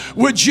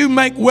Would you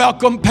make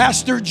welcome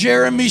Pastor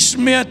Jeremy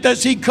Smith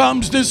as he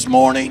comes this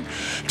morning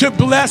to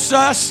bless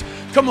us?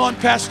 Come on,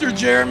 Pastor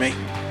Jeremy.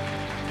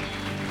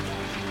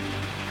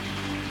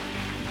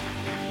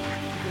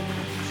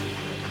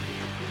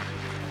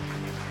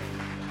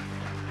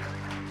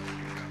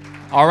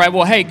 All right,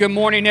 well, hey, good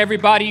morning,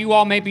 everybody. You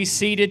all may be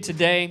seated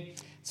today.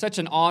 Such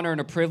an honor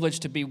and a privilege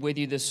to be with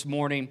you this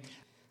morning.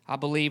 I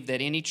believe that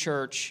any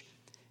church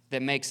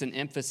that makes an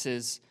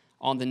emphasis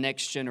on the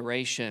next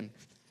generation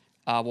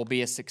will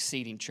be a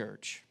succeeding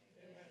church.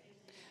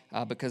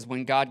 Because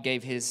when God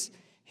gave His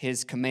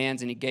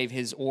commands and He gave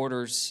His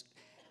orders,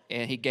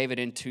 and He gave it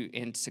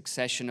in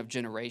succession of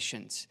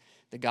generations,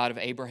 the God of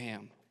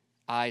Abraham,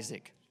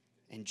 Isaac,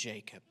 and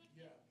Jacob.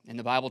 And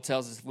the Bible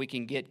tells us if we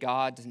can get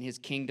God and His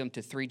kingdom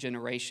to 3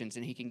 generations,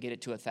 and He can get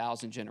it to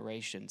 1,000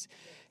 generations.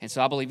 And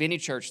so I believe any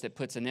church that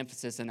puts an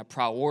emphasis and a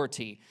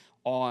priority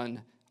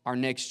on our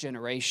next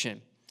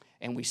generation,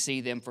 and we see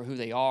them for who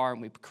they are,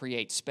 and we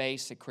create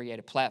space, and create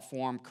a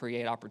platform,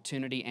 create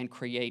opportunity, and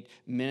create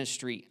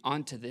ministry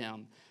unto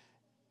them,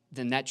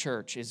 then that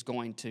church is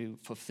going to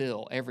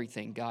fulfill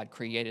everything God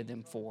created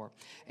them for.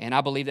 And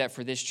I believe that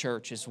for this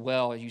church as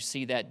well. You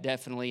see that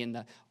definitely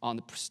on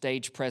the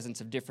stage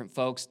presence of different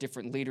folks,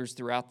 different leaders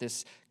throughout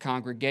this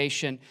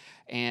congregation,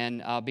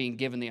 and being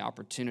given the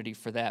opportunity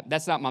for that.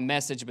 That's not my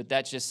message, but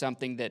that's just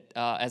something that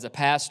as a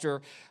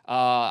pastor,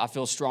 I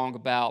feel strong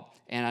about,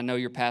 and I know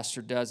your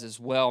pastor does as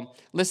well.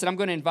 Listen, I'm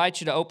going to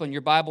invite you to open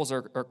your Bibles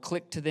or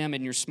click to them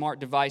in your smart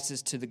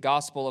devices to the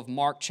Gospel of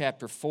Mark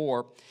chapter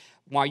 4.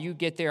 While you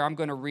get there, I'm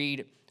going to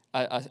read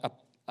a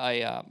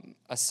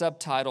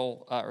subtext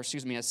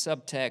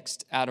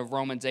out of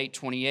Romans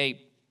 8:28.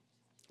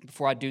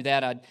 Before I do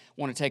that, I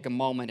want to take a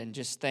moment and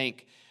just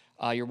thank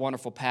your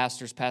wonderful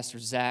pastors, Pastor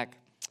Zach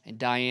and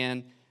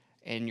Diane,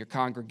 and your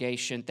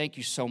congregation. Thank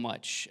you so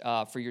much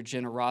for your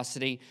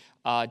generosity.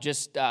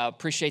 Just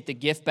appreciate the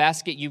gift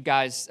basket you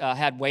guys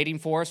had waiting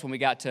for us when we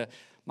got to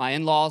my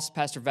in-laws,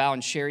 Pastor Val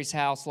and Sherry's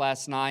house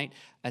last night.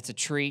 That's a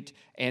treat.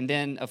 And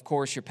then, of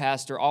course, your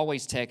pastor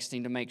always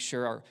texting to make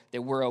sure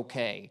that we're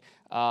okay.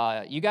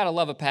 You got to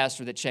love a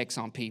pastor that checks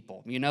on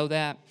people. You know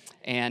that?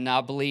 And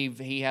I believe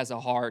he has a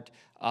heart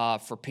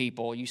for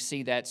people. You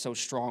see that so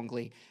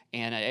strongly.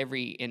 And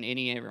in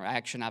any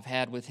interaction I've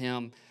had with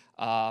him,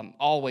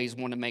 always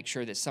want to make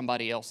sure that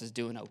somebody else is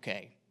doing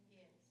okay.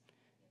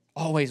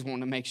 Always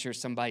want to make sure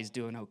somebody's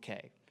doing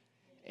okay.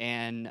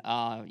 And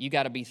you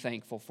got to be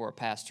thankful for a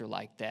pastor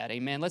like that.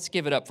 Amen. Let's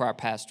give it up for our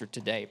pastor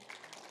today.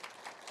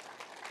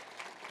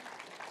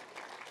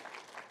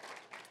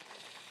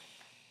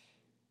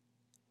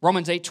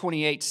 Romans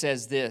 8:28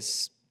 says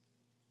this,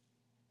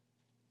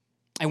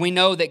 and we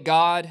know that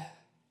God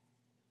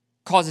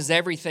causes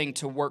everything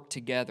to work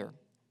together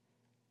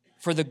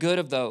for the good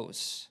of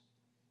those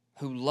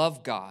who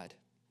love God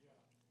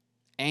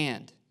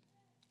and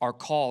are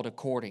called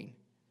according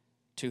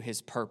to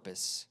His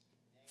purpose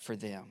for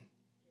them.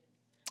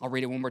 I'll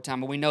read it one more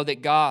time. But we know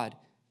that God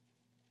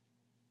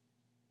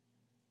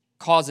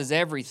causes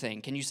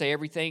everything, can you say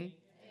everything?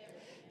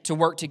 To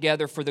work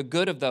together for the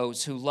good of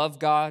those who love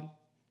God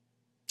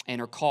and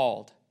are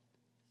called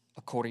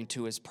according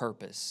to His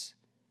purpose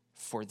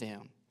for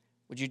them.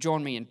 Would you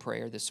join me in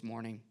prayer this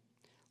morning?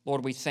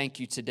 Lord, we thank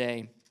you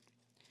today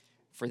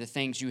for the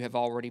things you have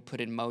already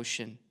put in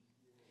motion.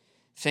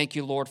 Thank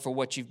you, Lord, for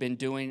what you've been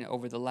doing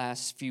over the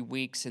last few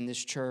weeks in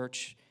this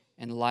church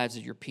and the lives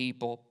of your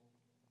people.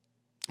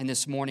 And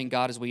this morning,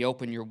 God, as we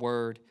open your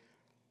word,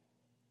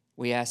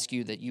 we ask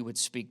you that you would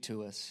speak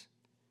to us,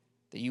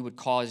 that you would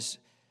cause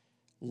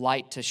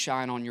light to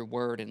shine on your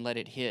word and let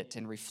it hit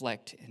and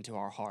reflect into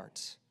our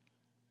hearts.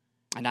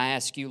 And I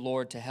ask you,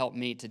 Lord, to help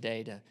me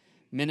today to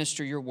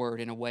minister your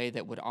word in a way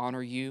that would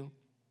honor you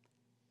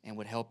and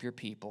would help your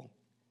people.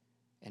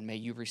 And may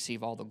you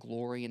receive all the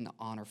glory and the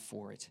honor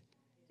for it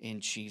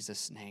in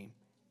Jesus' name.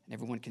 And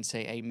everyone can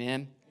say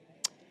amen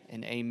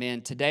and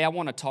amen. Today I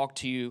want to talk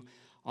to you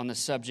on the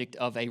subject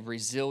of a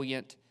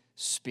resilient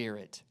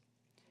spirit.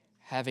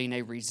 Having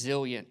a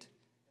resilient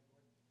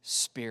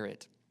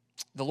spirit.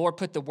 The Lord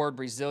put the word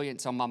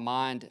resilience on my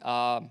mind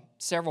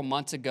several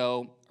months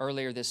ago,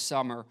 earlier this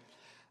summer.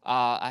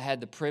 I had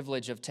the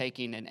privilege of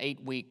taking an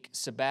 8-week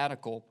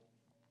sabbatical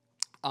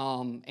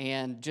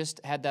and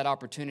just had that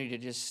opportunity to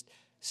just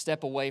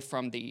step away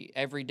from the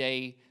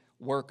everyday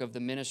work of the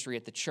ministry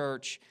at the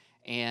church.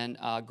 And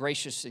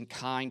gracious and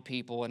kind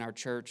people in our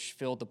church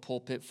filled the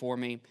pulpit for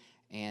me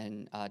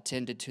and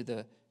tended to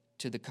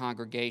the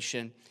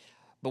congregation.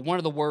 But one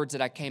of the words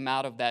that I came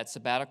out of that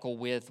sabbatical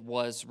with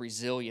was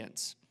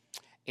resilience.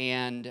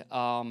 And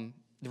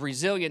the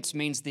resilience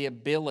means the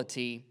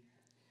ability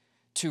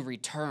to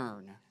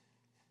return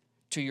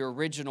to your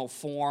original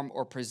form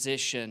or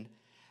position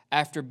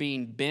after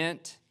being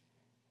bent,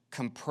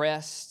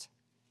 compressed,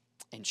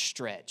 and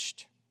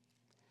stretched.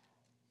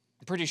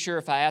 I'm pretty sure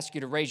if I ask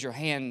you to raise your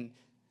hand,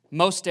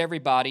 most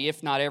everybody,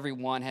 if not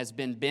everyone, has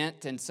been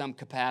bent in some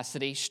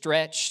capacity,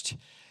 stretched,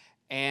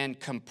 and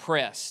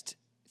compressed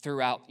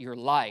throughout your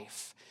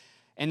life.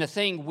 And the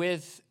thing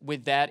with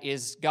that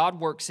is God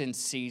works in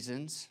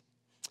seasons.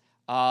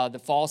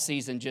 The fall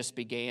season just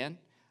began.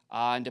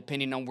 And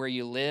depending on where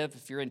you live,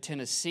 if you're in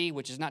Tennessee,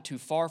 which is not too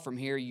far from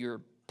here,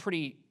 you're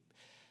pretty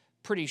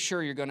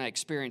sure you're going to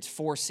experience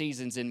 4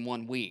 seasons in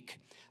 1 week.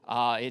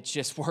 It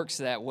just works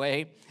that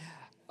way.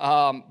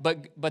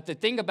 But the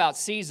thing about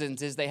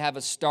seasons is they have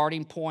a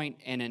starting point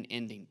and an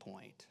ending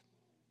point.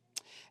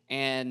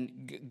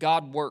 And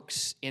God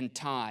works in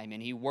time,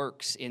 and He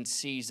works in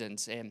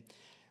seasons. And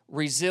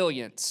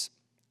resilience.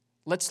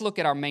 Let's look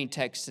at our main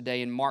text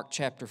today in Mark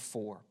chapter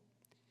 4.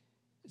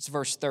 It's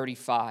verse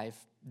 35.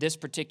 This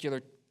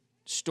particular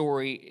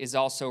story is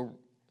also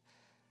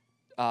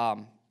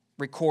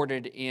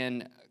recorded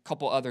in a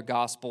couple other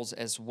Gospels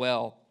as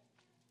well,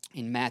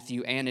 in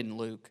Matthew and in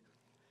Luke.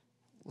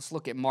 Let's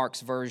look at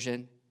Mark's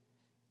version.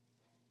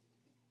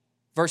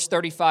 Verse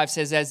 35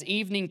 says, "As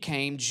evening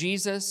came,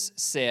 Jesus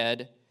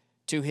said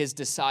to His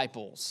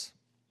disciples,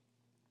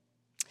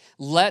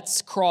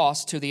 'Let's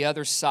cross to the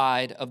other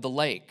side of the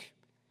lake.'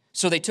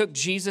 So they took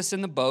Jesus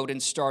in the boat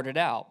and started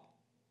out,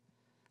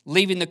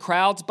 leaving the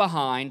crowds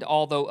behind,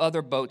 although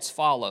other boats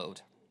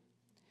followed.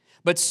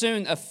 But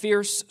soon a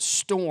fierce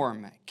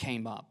storm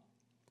came up.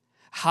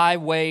 High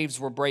waves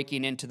were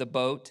breaking into the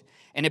boat,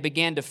 and it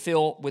began to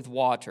fill with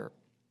water.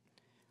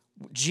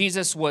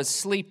 Jesus was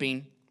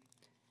sleeping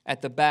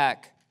at the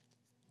back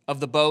of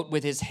the boat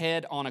with his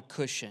head on a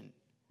cushion.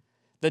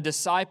 The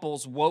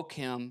disciples woke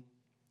him,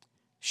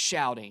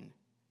 shouting,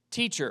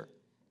 'Teacher,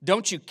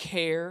 don't you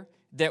care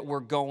that we're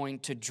going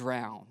to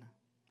drown?'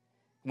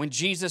 When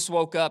Jesus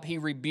woke up, he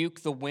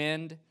rebuked the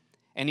wind,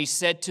 and he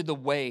said to the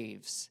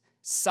waves,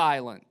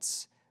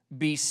 'Silence,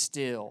 be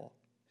still.'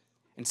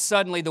 And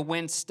suddenly the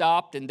wind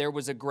stopped, and there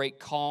was a great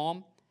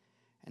calm.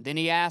 And then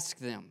he asked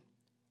them,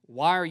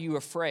 'Why are you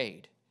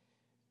afraid?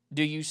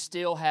 Do you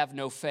still have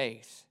no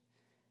faith?'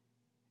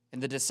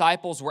 And the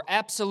disciples were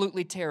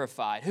absolutely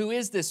terrified. 'Who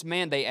is this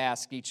man?' they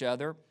asked each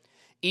other.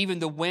 'Even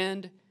the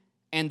wind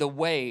and the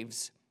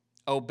waves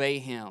obey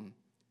him.'"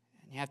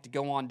 And you have to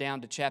go on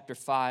down to chapter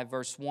 5,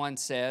 verse 1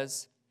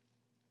 says,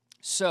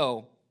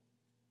 "So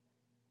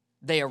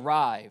they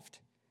arrived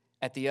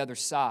at the other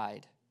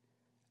side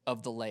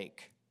of the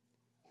lake,"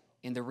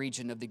 in the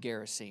region of the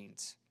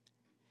Gerasenes.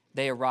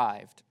 They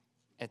arrived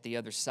at the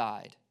other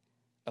side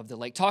of the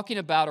lake. Talking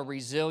about a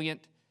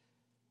resilient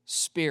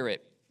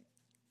spirit.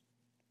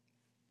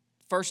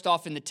 First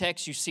off, in the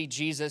text, you see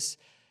Jesus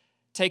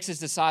takes his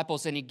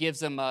disciples and he gives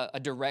them a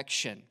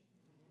direction.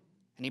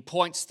 And he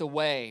points the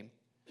way.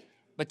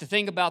 But the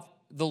thing about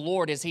the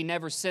Lord is he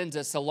never sends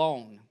us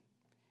alone.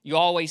 You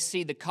always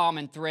see the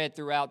common thread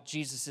throughout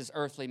Jesus'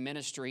 earthly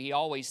ministry. He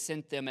always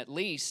sent them at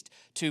least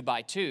 2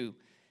 by 2,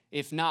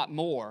 if not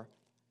more.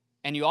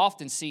 And you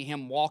often see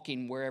him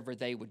walking wherever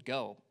they would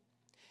go.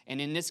 And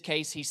in this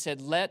case, he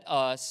said, "Let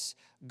us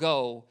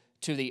go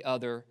to the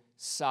other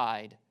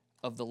side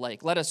of the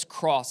lake. Let us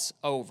cross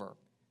over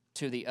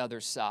to the other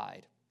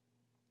side."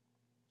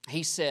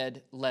 He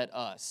said, "Let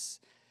us."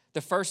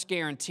 The first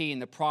guarantee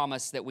and the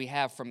promise that we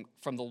have from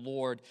the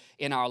Lord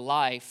in our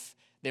life,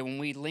 that when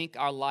we link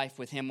our life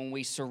with him, when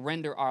we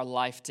surrender our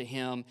life to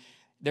him,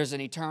 there's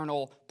an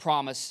eternal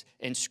promise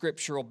and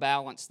scriptural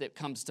balance that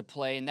comes to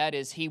play, and that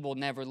is he will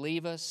never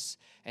leave us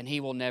and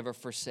he will never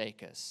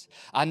forsake us.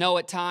 I know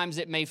at times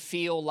it may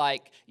feel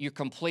like you're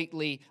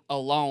completely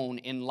alone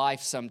in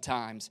life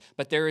sometimes,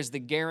 but there is the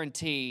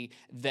guarantee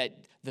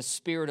that the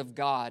Spirit of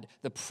God,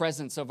 the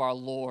presence of our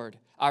Lord,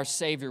 our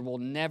Savior, will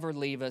never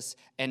leave us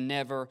and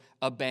never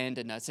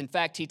abandon us. In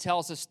fact, he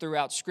tells us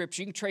throughout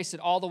Scripture, you can trace it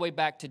all the way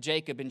back to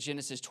Jacob in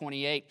Genesis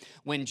 28,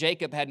 when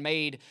Jacob had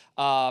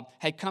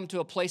come to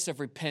a place of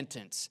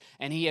repentance,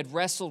 and he had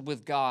wrestled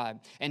with God,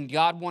 and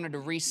God wanted to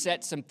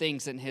reset some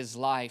things in his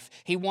life.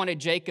 He wanted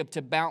Jacob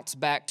to bounce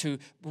back, to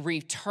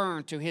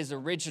return to his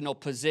original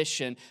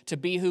position, to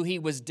be who he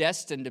was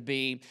destined to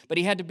be, but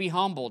he had to be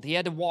humbled. He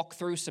had to walk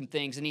through some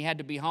things, and he had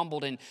to be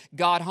humbled, and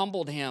God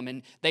humbled him,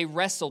 and they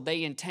wrestled,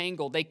 they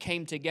entangled, they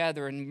came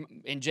together,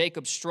 and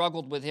Jacob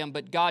struggled with him,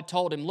 but God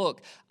told him,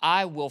 "Look,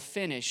 I will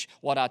finish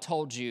what I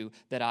told you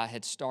that I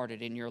had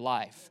started in your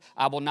life.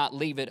 I will not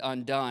leave it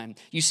undone."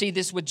 You see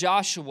this with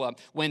Joshua,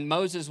 when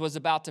Moses was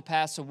about to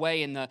pass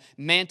away, and the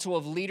mantle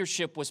of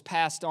leadership was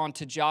passed on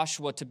to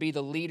Joshua to be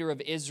the leader of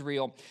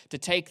Israel, to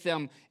take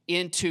them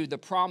into the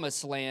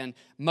promised land.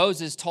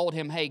 Moses told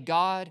him, "Hey,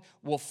 God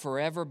will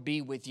forever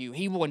be with you.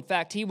 He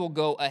will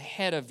go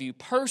ahead of you,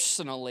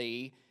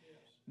 personally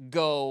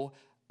go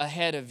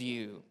ahead of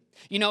you."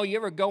 You know, you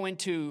ever go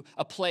into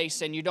a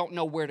place and you don't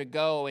know where to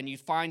go, and you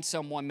find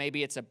someone,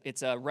 maybe it's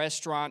a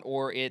restaurant,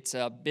 or it's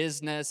a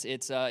business,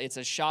 it's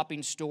a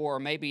shopping store, or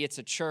maybe it's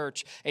a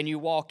church, and you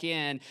walk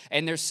in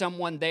and there's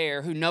someone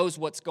there who knows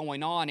what's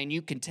going on, and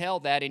you can tell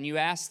that, and you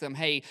ask them,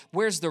 "Hey,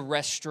 where's the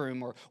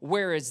restroom?" or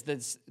 "Where is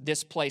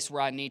this place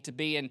where I need to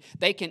be?" And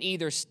they can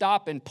either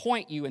stop and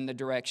point you in the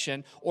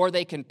direction, or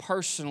they can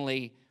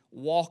personally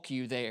walk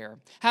you there.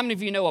 How many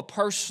of you know a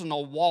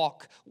personal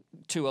walk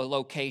to a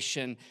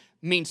location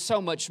means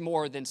so much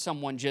more than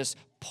someone just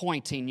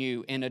pointing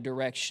you in a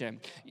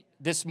direction?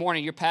 This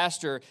morning, your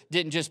pastor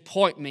didn't just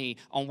point me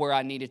on where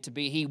I needed to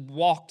be. He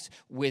walked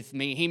with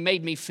me. He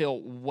made me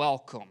feel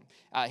welcome.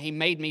 He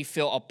made me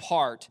feel a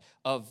part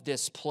of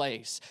this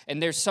place.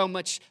 And there's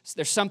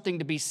something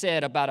to be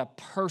said about a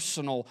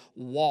personal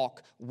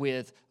walk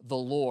with the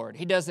Lord.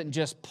 He doesn't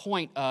just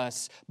point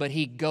us, but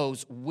He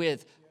goes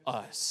with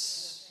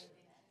us.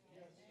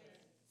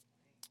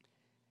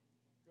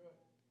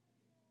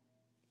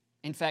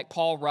 In fact,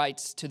 Paul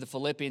writes to the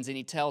Philippians, and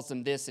he tells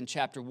them this in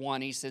chapter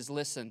 1. He says,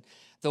 listen,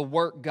 the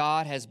work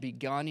God has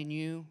begun in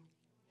you,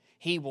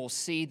 He will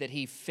see that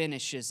He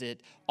finishes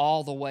it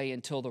all the way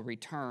until the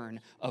return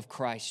of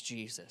Christ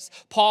Jesus.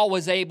 Paul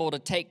was able to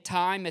take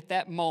time at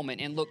that moment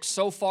and look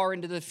so far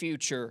into the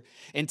future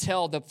and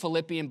tell the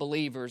Philippian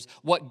believers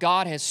what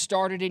God has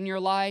started in your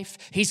life,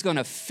 He's going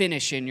to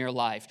finish in your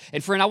life.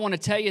 And friend, I want to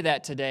tell you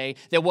that today,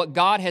 that what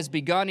God has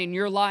begun in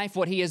your life,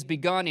 what He has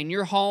begun in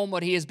your home,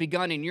 what He has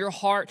begun in your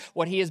heart,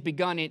 what He has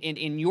begun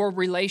in your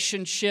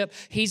relationship,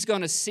 He's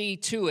going to see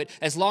to it.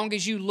 As long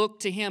as you look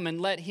to Him and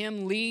let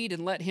Him lead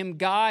and let Him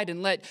guide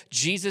and let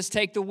Jesus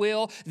take the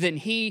wheel, then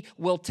He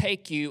will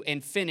take you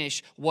and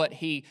finish what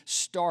He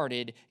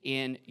started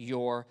in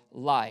your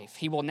life.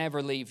 He will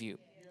never leave you.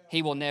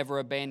 He will never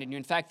abandon you.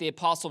 In fact, the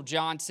Apostle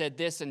John said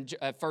this in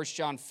 1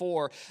 John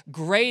 4,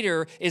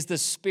 greater is the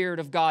Spirit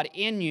of God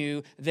in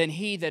you than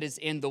he that is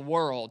in the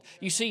world.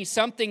 You see,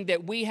 something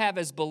that we have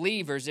as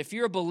believers, if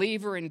you're a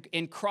believer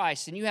in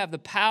Christ and you have the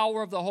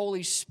power of the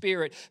Holy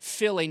Spirit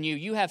filling you,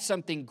 you have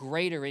something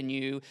greater in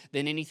you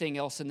than anything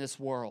else in this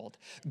world.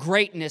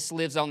 Greatness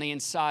lives on the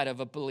inside of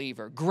a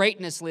believer.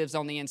 Greatness lives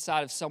on the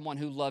inside of someone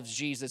who loves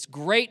Jesus.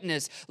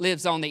 Greatness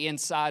lives on the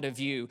inside of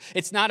you.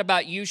 It's not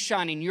about you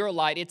shining your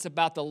light. It's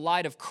about the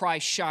light of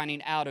Christ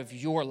shining out of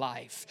your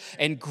life.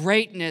 And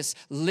greatness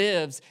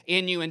lives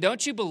in you. And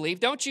don't you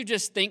don't you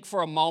just think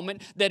for a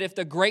moment that if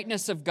the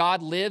greatness of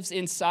God lives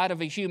inside of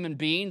a human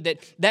being,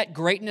 that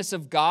greatness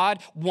of God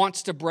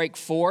wants to break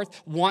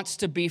forth, wants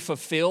to be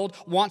fulfilled,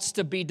 wants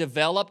to be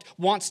developed,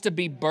 wants to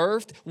be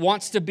birthed,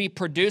 wants to be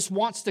produced,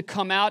 wants to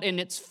come out in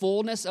its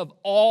fullness of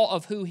all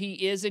of who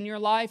He is in your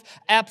life?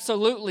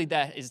 Absolutely,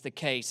 that is the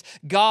case.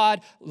 God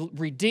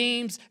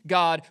redeems,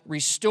 God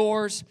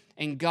restores,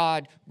 and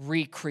God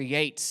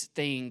recreates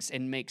things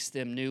and makes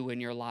them new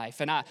in your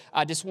life. And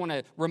I just want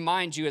to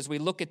remind you as we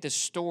look at this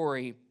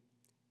story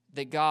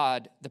that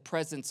God, the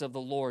presence of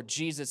the Lord,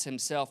 Jesus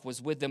Himself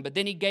was with them. But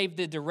then He gave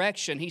the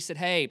direction. He said,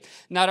 hey,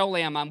 not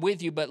only am I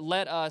with you, but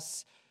let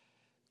us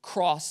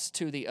cross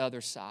to the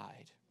other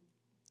side.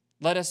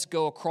 Let us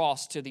go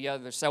across to the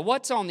other side.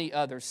 What's on the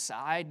other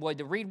side? Well,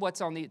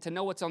 to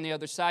know what's on the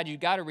other side,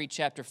 you've got to read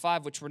chapter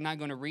 5, which we're not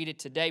going to read it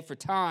today for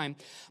time,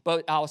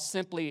 but I'll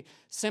simply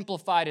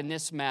simplify it in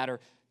this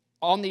matter.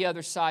 On the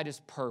other side is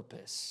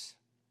purpose.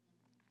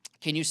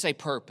 Can you say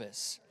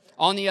purpose?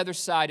 On the other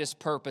side is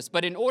purpose.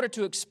 But in order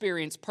to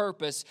experience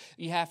purpose,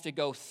 you have to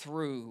go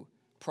through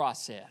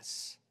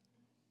process.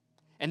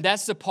 And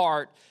that's the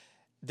part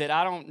that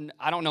I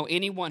don't know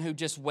anyone who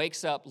just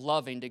wakes up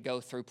loving to go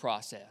through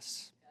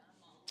process.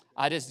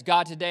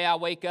 God, today I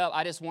wake up,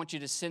 I just want you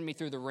to send me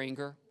through the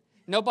ringer.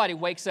 Nobody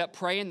wakes up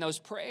praying those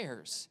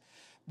prayers.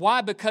 Why?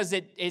 Because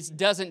it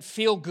doesn't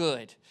feel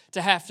good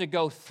to have to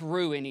go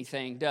through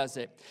anything, does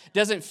it?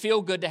 Doesn't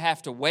feel good to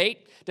have to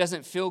wait.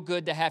 Doesn't feel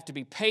good to have to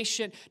be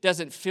patient.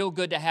 Doesn't feel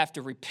good to have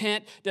to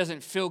repent.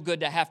 Doesn't feel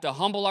good to have to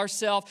humble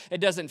ourselves. It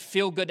doesn't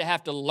feel good to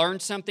have to learn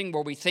something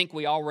where we think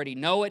we already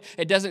know it.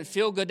 It doesn't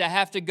feel good to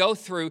have to go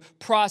through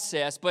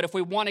process. But if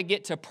we want to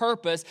get to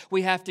purpose,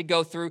 we have to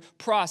go through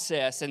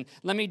process. And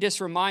let me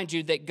just remind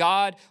you that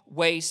God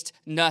wastes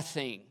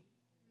nothing.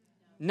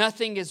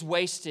 Nothing is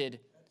wasted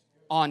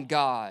on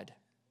God.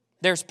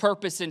 There's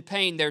purpose in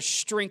pain. There's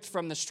strength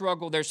from the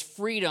struggle. There's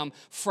freedom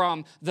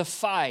from the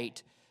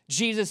fight.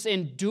 Jesus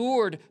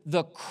endured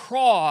the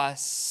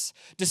cross,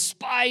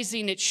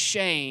 despising its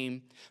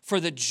shame, for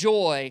the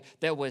joy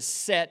that was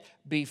set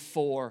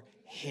before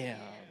Him.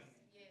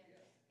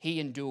 He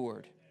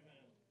endured.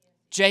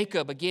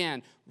 Jacob,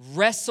 again,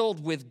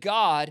 wrestled with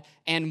God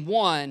and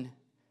won,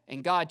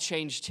 and God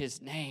changed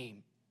his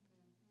name.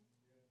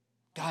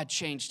 God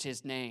changed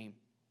his name.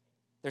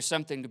 There's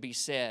something to be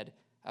said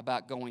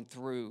about going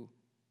through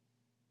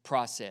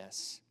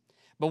process.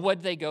 But what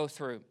did they go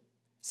through? It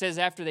says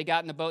after they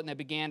got in the boat and they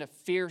began, a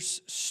fierce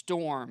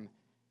storm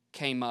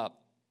came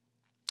up.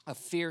 A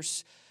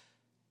fierce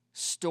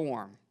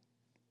storm.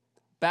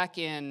 Back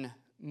in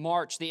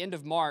March, the end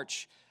of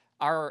March,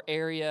 our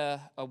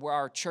area where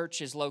our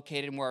church is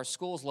located and where our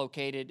school is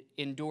located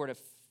endured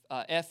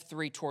a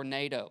F3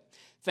 tornado.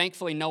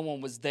 Thankfully, no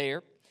one was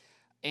there.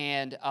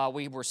 And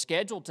we were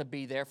scheduled to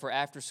be there for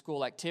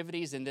after-school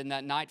activities and then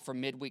that night for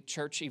midweek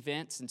church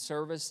events and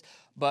service.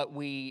 But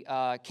we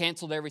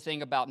canceled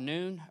everything about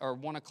noon or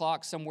 1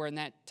 o'clock, somewhere in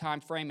that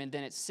time frame. And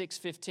then at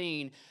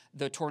 6:15,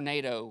 the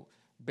tornado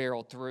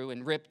barreled through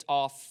and ripped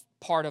off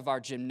part of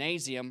our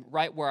gymnasium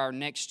right where our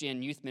Next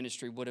Gen Youth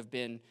Ministry would have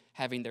been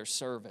having their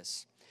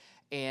service.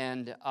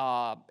 And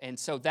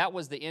so that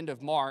was the end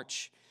of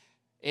March.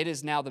 It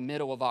is now the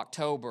middle of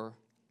October.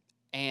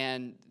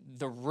 and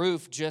the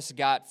roof just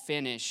got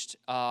finished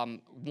 1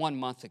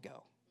 month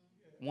ago.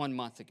 1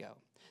 month ago.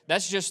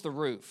 That's just the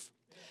roof.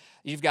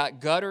 You've got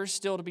gutters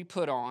still to be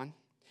put on.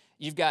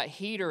 You've got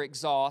heater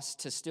exhaust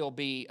to still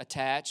be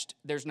attached.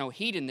 There's no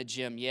heat in the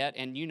gym yet,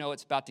 and you know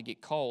it's about to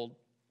get cold.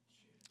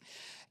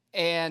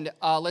 And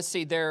let's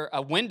see,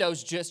 12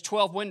 windows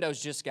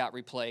just got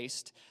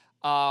replaced.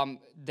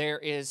 There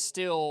is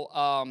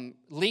still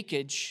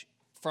leakage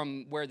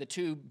from where the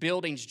two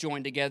buildings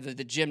joined together,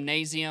 the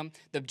gymnasium.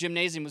 The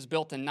gymnasium was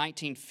built in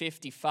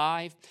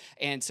 1955,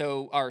 and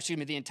so,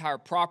 the entire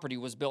property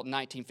was built in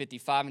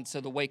 1955, and so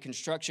the way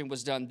construction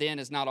was done then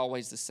is not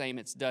always the same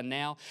it's done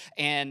now.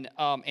 And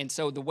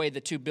so the way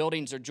the two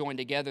buildings are joined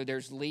together,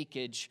 there's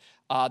leakage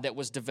that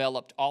was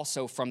developed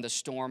also from the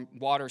storm.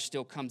 Water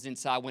still comes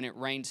inside when it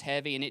rains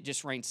heavy, and it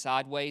just rained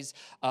sideways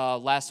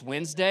last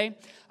Wednesday.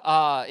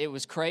 It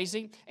was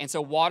crazy, and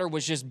so water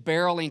was just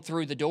barreling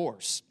through the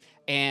doors.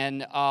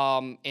 And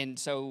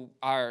so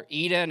our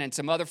Eden and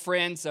some other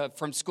friends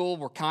from school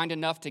were kind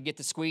enough to get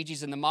the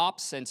squeegees and the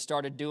mops and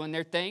started doing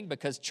their thing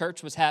because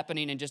church was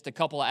happening in just a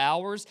couple of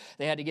hours.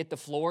 They had to get the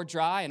floor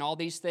dry and all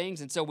these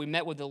things. And so we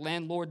met with the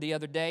landlord the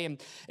other day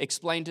and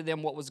explained to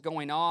them what was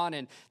going on.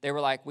 And they were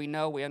like, we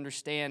know, we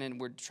understand, and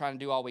we're trying to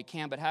do all we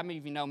can. But how many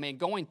of you know, man,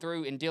 going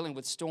through and dealing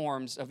with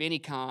storms of any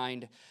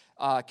kind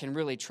can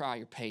really try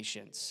your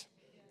patience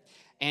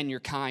and your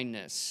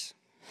kindness.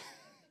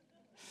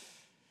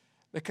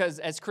 Because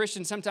as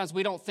Christians, sometimes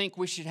we don't think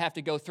we should have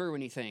to go through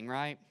anything,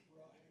 right?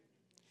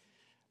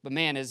 But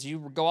man, as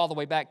you go all the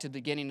way back to the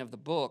beginning of the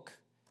book,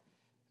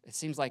 it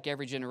seems like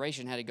every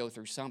generation had to go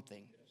through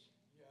something.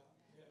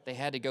 They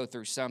had to go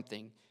through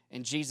something.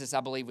 And Jesus,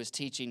 I believe, was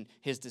teaching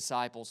his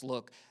disciples,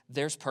 look,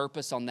 there's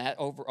purpose on that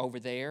over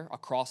there,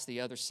 across the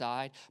other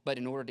side. But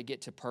in order to get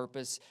to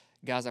purpose,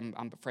 guys, I'm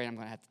afraid I'm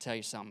going to have to tell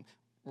you something.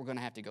 We're going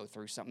to have to go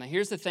through something. Now,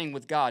 here's the thing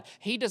with God.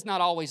 He does not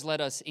always let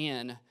us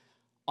in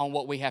on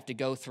what we have to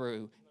go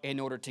through in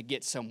order to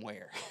get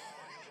somewhere.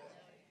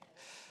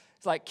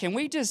 It's like, can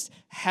we just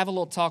have a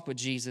little talk with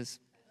Jesus?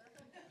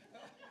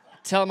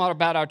 Tell him all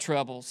about our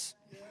troubles.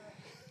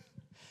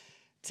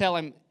 Tell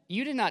him,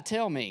 you did not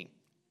tell me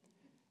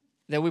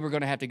that we were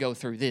going to have to go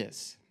through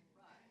this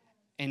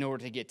in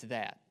order to get to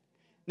that.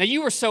 Now,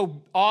 you were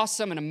so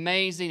awesome and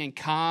amazing and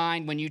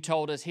kind when you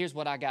told us, here's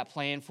what I got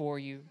planned for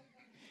you.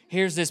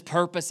 Here's this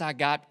purpose I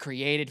got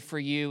created for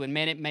you. And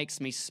man, it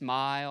makes me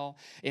smile.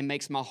 It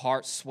makes my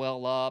heart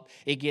swell up.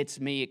 It gets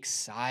me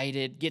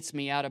excited, gets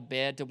me out of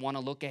bed to want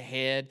to look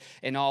ahead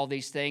and all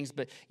these things.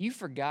 But you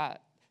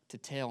forgot to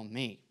tell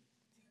me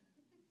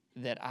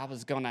that I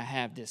was going to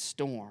have this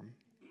storm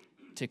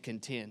to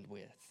contend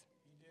with.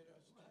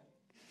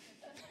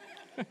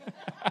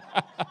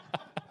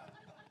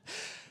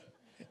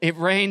 It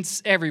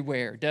rains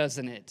everywhere,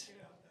 doesn't it?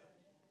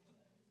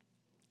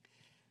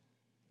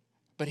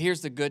 But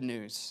here's the good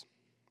news.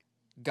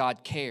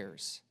 God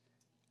cares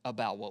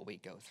about what we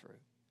go through.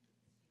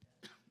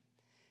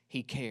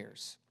 He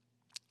cares.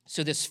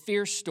 So this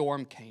fierce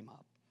storm came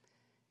up.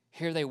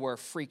 Here they were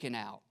freaking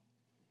out.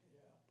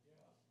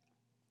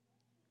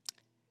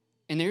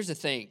 And here's the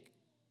thing.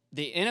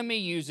 The enemy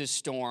uses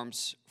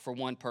storms for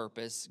one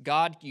purpose.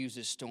 God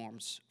uses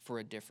storms for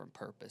a different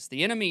purpose.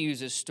 The enemy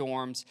uses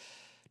storms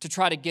to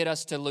try to get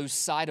us to lose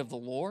sight of the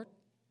Lord,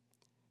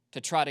 to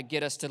try to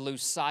get us to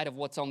lose sight of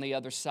what's on the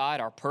other side,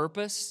 our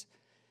purpose.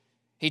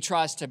 He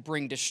tries to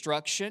bring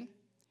destruction.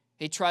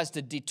 He tries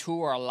to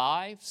detour our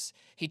lives.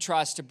 He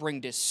tries to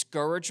bring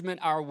discouragement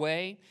our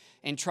way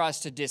and tries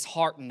to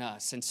dishearten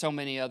us and so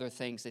many other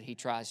things that he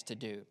tries to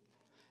do.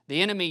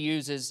 The enemy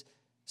uses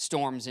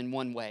storms in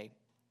one way,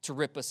 to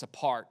rip us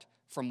apart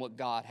from what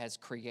God has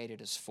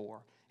created us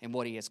for and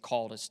what he has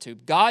called us to.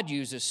 God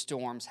uses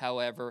storms,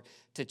 however,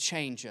 to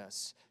change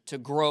us, to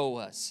grow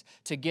us,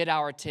 to get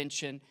our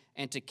attention,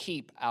 and to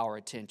keep our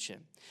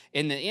attention.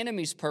 And the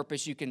enemy's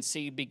purpose, you can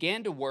see,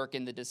 began to work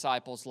in the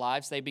disciples'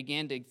 lives. They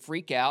began to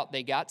freak out.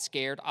 They got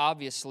scared,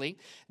 obviously.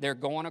 They're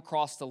going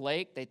across the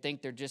lake. They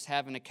think they're just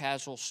having a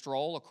casual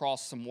stroll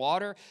across some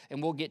water,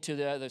 and we'll get to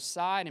the other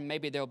side, and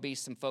maybe there'll be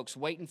some folks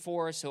waiting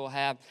for us who'll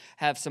have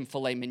some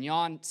filet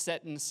mignon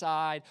setting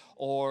aside,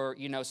 or,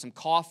 some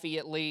coffee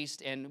at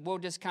least, and we'll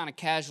just kind of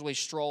casually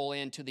stroll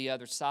into the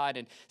other side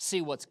and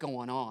see what's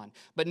going on.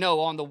 But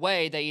no, on the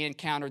way, they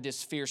encountered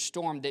this fierce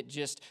storm that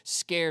just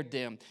scared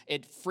them.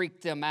 It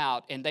freaked them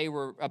out, and they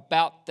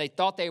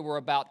thought they were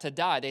about to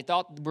die. They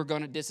thought,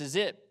 this is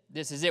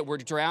it, we're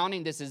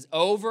drowning, this is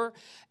over.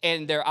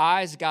 And their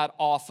eyes got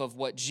off of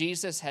what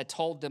Jesus had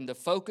told them to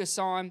focus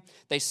on.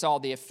 They saw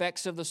the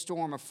effects of the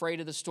storm, afraid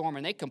of the storm,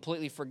 and they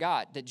completely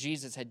forgot that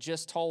Jesus had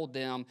just told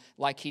them,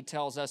 like he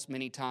tells us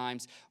many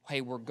times,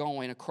 hey, we're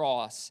going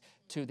across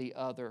to the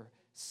other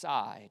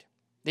side.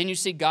 Then you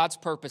see God's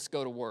purpose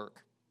go to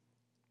work.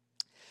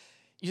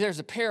 There's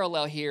a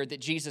parallel here that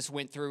Jesus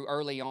went through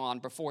early on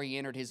before he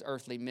entered his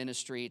earthly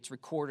ministry. It's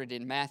recorded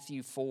in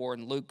Matthew 4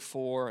 and Luke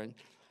 4 and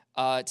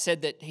It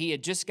said that he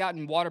had just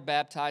gotten water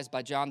baptized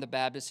by John the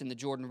Baptist in the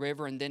Jordan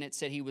River, and then it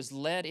said he was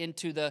led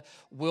into the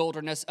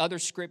wilderness. Other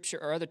scripture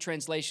or other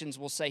translations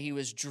will say he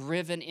was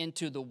driven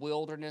into the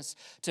wilderness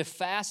to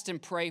fast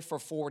and pray for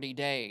 40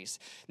 days.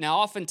 Now,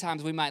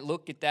 oftentimes we might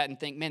look at that and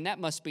think, man, that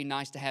must be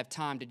nice to have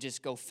time to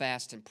just go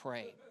fast and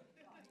pray.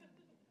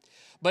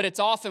 But it's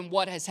often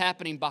what is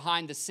happening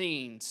behind the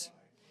scenes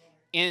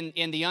in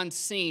the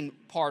unseen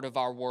part of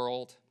our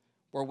world,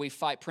 where we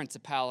fight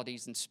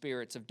principalities and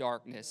spirits of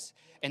darkness.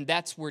 And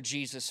that's where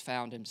Jesus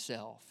found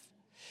himself.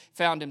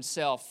 Found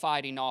himself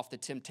fighting off the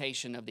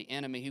temptation of the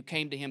enemy, who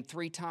came to him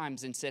 3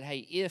 times and said,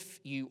 hey, if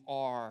you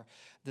are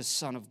the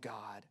Son of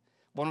God,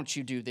 why don't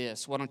you do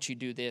this? Why don't you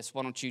do this?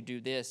 Why don't you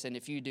do this? And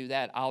if you do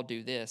that, I'll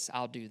do this,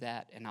 I'll do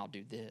that, and I'll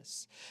do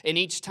this. And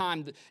each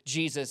time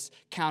Jesus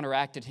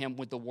counteracted him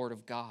with the word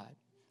of God.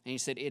 And he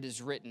said, it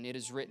is written, it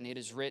is written, it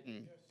is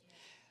written.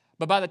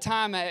 But by the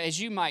time, as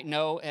you might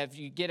know, if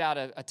you get out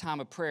of a time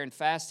of prayer and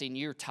fasting,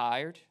 you're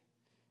tired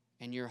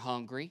and you're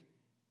hungry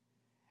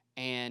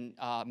and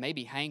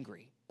maybe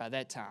hangry by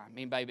that time.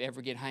 Anybody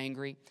ever get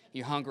hangry?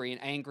 You're hungry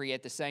and angry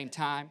at the same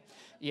time?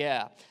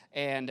 Yeah.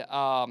 And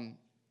I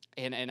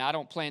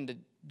don't plan to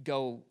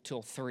go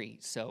till 3,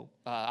 so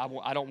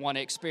I don't want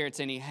to experience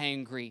any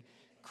hangry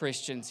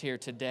Christians here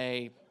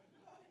today.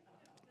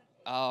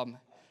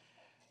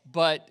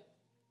 But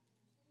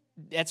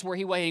that's where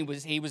he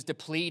was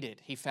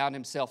depleted. He found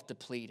himself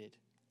depleted.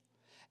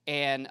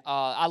 And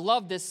I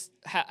love this,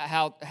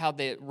 how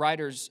the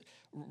writers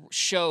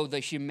show the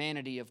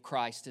humanity of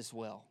Christ as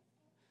well.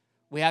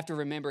 We have to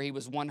remember he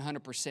was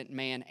 100%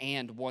 man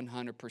and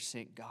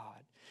 100%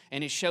 God.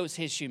 And it shows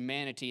his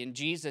humanity. And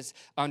Jesus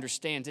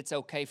understands it's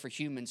okay for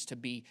humans to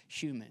be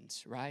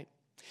humans, right?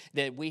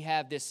 That we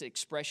have this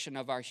expression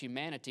of our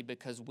humanity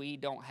because we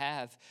don't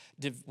have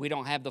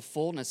the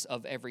fullness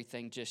of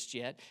everything just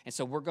yet. And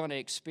so we're going to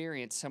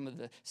experience some of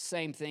the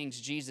same things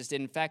Jesus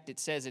did. In fact, it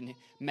says in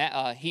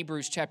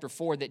Hebrews chapter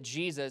 4 that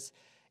Jesus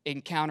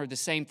encountered the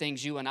same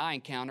things you and I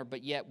encounter,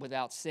 but yet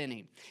without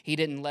sinning. He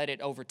didn't let it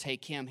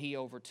overtake him. He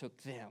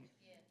overtook them.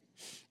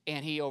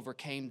 And he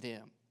overcame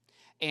them.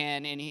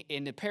 And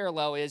the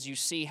parallel is you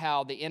see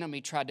how the enemy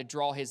tried to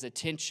draw his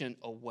attention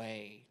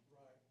away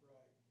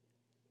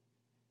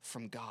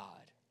from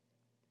God.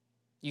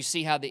 You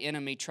see how the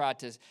enemy tried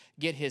to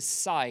get his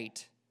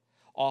sight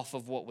off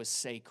of what was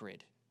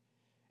sacred.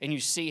 And you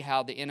see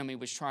how the enemy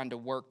was trying to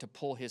work to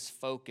pull his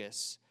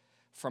focus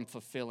from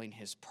fulfilling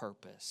his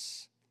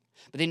purpose.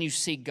 But then you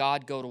see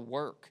God go to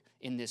work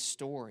in this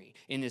story,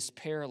 in this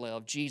parallel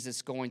of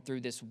Jesus going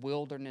through this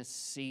wilderness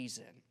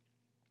season.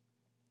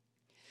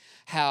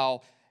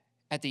 How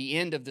at the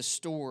end of the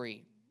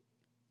story,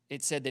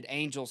 it said that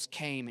angels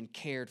came and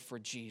cared for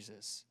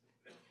Jesus.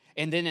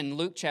 And then in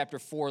Luke chapter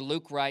 4,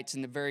 Luke writes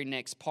in the very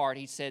next part,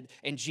 he said,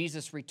 and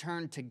Jesus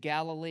returned to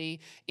Galilee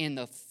in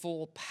the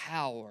full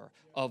power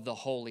of the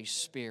Holy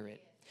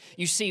Spirit.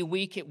 You see,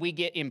 we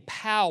get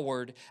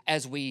empowered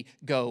as we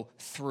go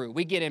through.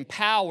 We get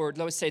empowered,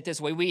 let's say it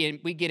this way,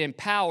 we get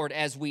empowered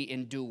as we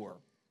endure.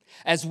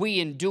 As we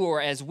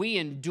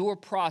endure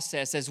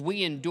process, as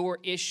we endure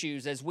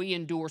issues, as we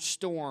endure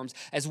storms,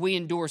 as we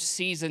endure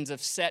seasons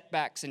of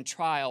setbacks and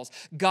trials,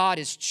 God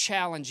is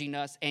challenging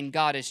us and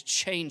God is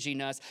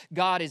changing us.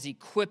 God is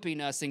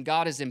equipping us and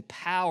God is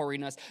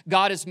empowering us.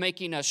 God is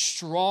making us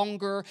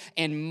stronger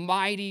and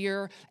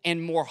mightier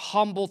and more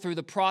humble through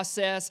the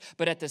process,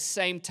 but at the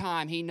same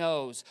time, He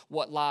knows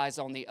what lies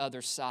on the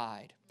other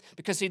side.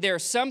 Because see, there are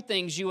some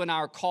things you and I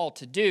are called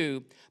to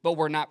do, but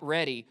we're not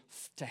ready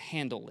to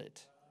handle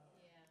it.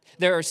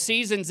 There are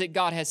seasons that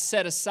God has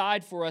set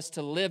aside for us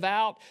to live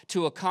out,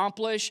 to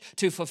accomplish,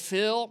 to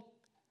fulfill.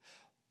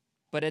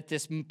 But at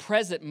this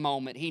present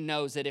moment, He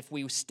knows that if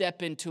we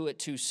step into it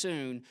too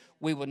soon,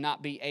 we will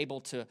not be able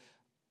to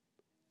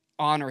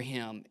honor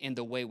Him in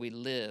the way we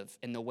live,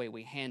 in the way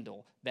we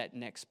handle that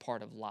next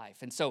part of life.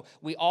 And so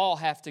we all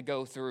have to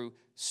go through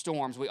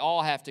storms. We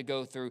all have to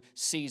go through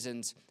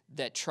seasons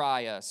that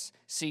try us,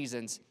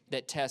 seasons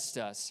that test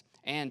us,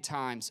 and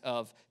times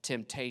of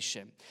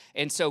temptation.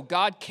 And so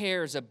God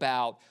cares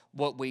about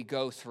what we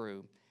go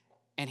through.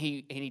 And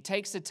he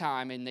takes the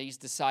time, and these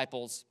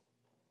disciples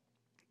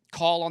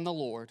call on the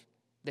Lord.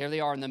 There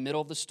they are in the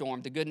middle of the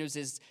storm. The good news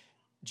is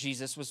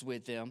Jesus was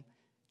with them.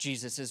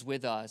 Jesus is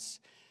with us.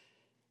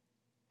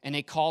 And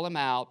they call Him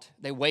out.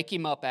 They wake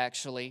Him up,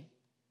 actually.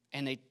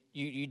 And do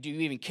you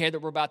even care that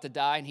we're about to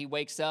die? And He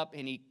wakes up,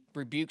 and He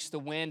rebukes the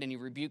wind and He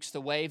rebukes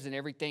the waves, and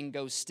everything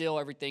goes still,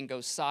 everything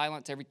goes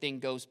silent, everything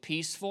goes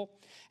peaceful.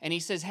 And He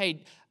says,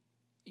 hey,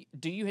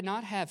 do you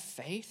not have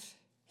faith?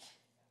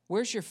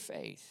 Where's your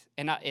faith?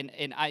 And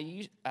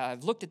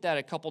I've looked at that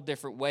a couple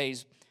different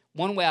ways.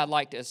 One way I'd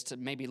like us to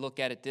maybe look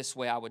at it this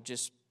way, I would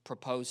just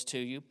propose to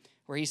you,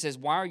 where He says,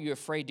 why are you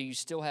afraid? Do you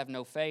still have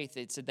no faith?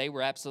 It said they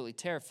were absolutely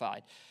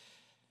terrified.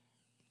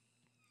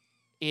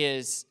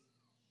 I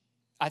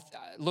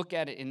look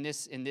at it in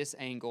this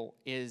angle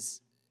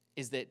is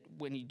that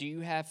do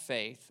you have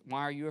faith?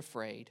 Why are you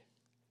afraid?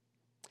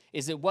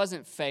 It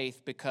wasn't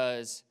faith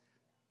because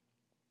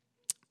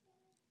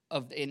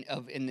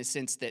in the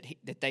sense that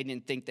that they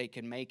didn't think they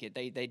could make it.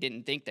 They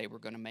didn't think they were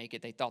going to make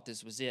it. They thought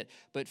this was it.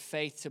 But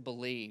faith to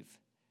believe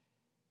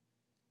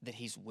that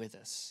he's with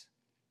us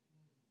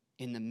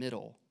in the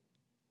middle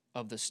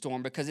of the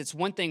storm. Because it's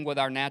one thing with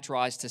our natural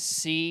eyes to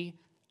see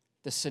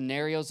the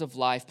scenarios of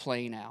life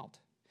playing out,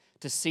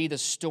 to see the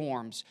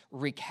storms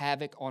wreak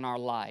havoc on our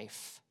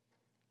life,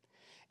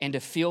 and to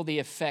feel the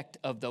effect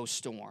of those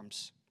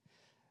storms.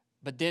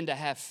 But then to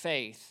have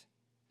faith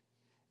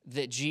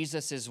that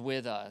Jesus is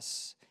with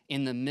us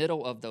in the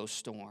middle of those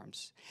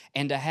storms,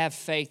 and to have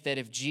faith that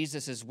if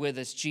Jesus is with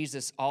us,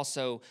 Jesus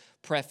also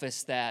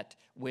prefaced that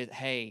with,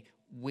 hey,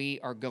 we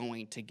are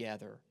going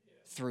together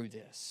through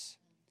this.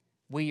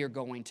 We are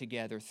going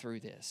together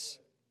through this.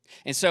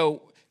 And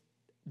so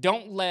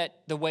don't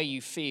let the way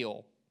you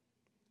feel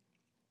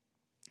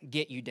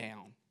get you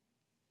down.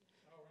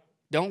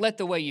 Don't let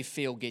the way you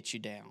feel get you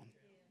down.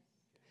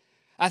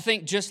 I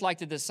think just like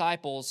the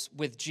disciples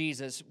with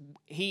Jesus,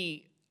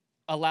 he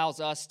allows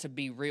us to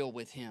be real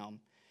with him.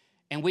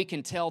 And we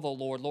can tell the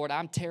Lord, Lord,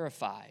 I'm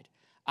terrified.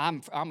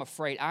 I'm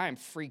afraid. I am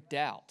freaked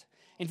out.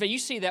 In fact, you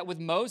see that with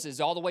Moses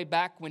all the way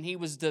back when he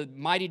was the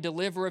mighty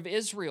deliverer of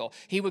Israel.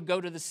 He would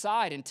go to the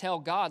side and tell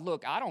God,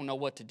 look, I don't know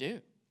what to do.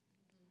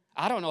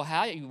 I don't know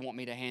how you want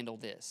me to handle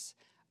this.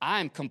 I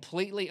am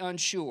completely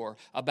unsure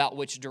about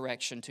which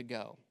direction to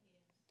go.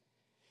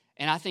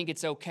 And I think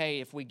it's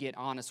okay if we get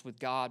honest with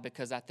God,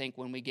 because I think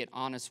when we get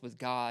honest with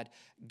God,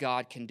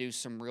 God can do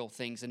some real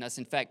things in us.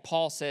 In fact,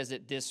 Paul says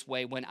it this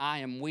way, when I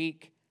am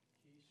weak,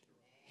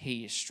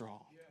 he is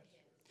strong.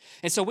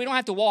 And so we don't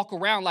have to walk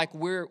around like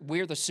we're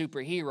the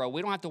superhero.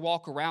 We don't have to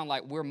walk around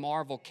like we're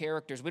Marvel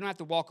characters. We don't have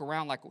to walk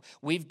around like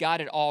we've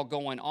got it all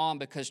going on,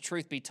 because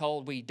truth be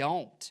told, we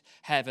don't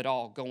have it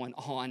all going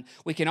on.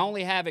 We can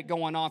only have it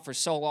going on for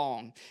so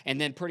long. And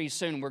then pretty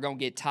soon we're going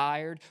to get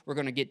tired. We're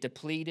going to get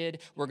depleted.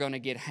 We're going to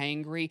get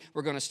hangry.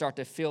 We're going to start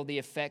to feel the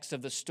effects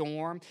of the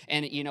storm.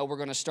 And, we're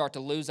going to start to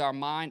lose our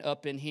mind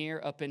up in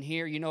here.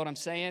 You know what I'm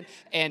saying?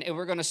 And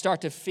we're going to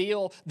start to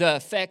feel the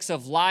effects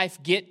of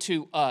life get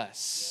to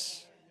us.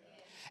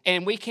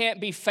 And we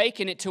can't be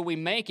faking it till we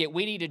make it.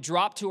 We need to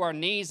drop to our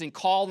knees and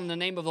call in the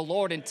name of the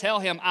Lord and tell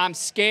him, I'm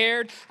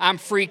scared, I'm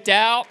freaked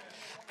out,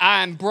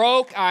 I'm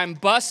broke, I'm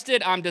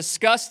busted, I'm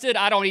disgusted.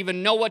 I don't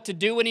even know what to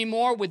do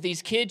anymore with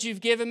these kids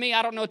you've given me.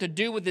 I don't know what to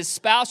do with this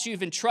spouse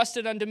you've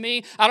entrusted unto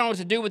me. I don't know what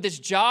to do with this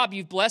job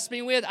you've blessed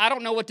me with. I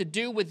don't know what to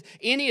do with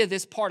any of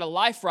this part of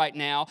life right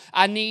now.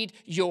 I need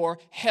your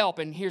help.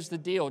 And here's the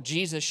deal.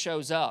 Jesus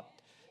shows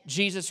up.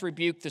 Jesus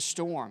rebuked the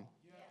storm.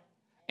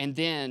 And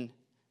then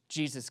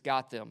Jesus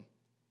got them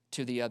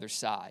to the other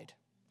side.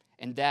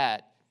 And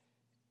that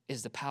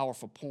is the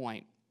powerful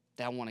point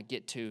that I want to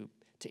get to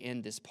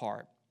end this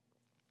part.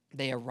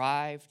 They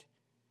arrived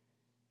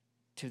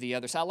to the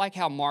other side. I like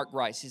how Mark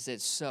writes. He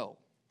says, so.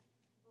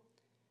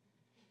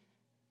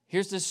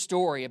 Here's this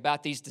story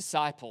about these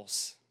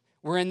disciples.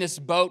 We're in this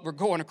boat. We're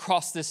going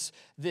across this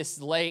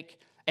lake.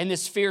 And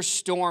this fierce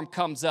storm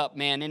comes up,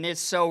 man, and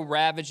it's so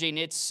ravaging.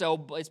 It's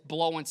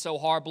blowing so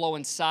hard,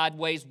 blowing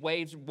sideways,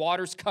 waves,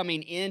 water's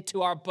coming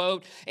into our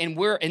boat. And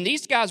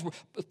these guys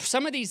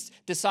some of these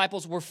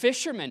disciples were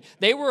fishermen.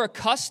 They were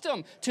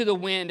accustomed to the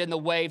wind and the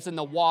waves and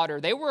the water.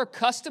 They were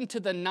accustomed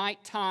to the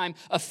nighttime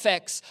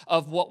effects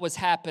of what was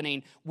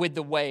happening with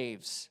the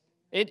waves.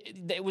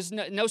 It was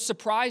no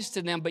surprise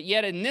to them, but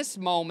yet in this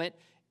moment,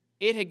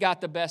 it had got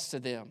the best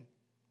of them.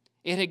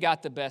 It had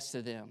got the best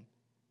of them.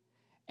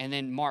 And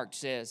then Mark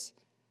says,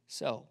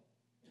 so.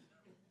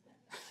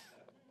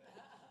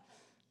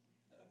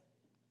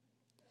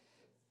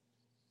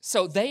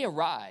 So they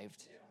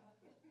arrived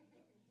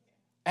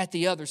at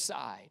the other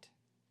side.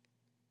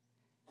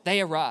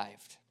 They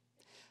arrived.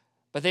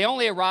 But they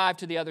only arrived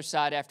to the other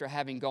side after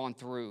having gone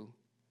through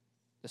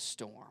the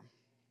storm.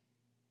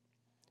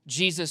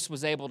 Jesus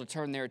was able to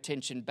turn their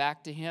attention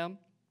back to him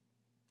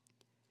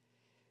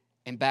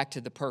and back to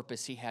the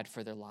purpose he had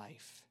for their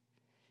life.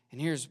 And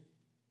here's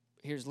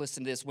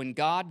listen to this. When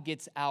God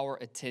gets our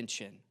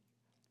attention,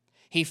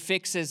 he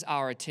fixes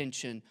our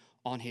attention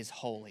on his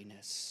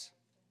holiness.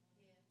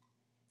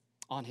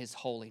 On his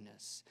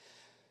holiness.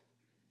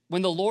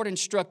 When the Lord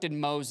instructed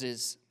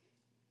Moses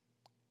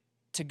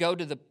to go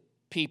to the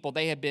people,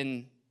 they had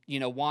been,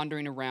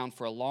 wandering around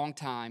for a long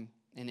time,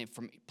 and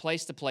from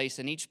place to place,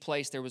 in each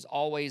place there was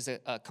always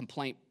a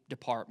complaint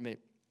department.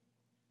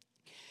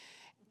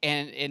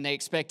 And they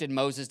expected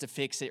Moses to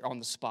fix it on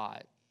the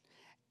spot.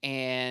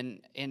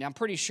 And I'm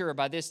pretty sure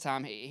by this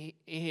time he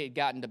had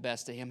gotten the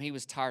best of him. He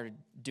was tired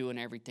of doing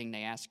everything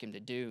they asked him to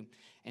do,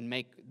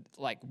 and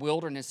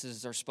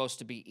wildernesses are supposed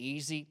to be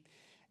easy,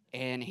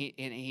 and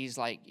he's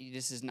like,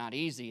 this is not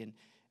easy.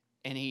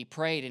 And he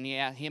prayed, and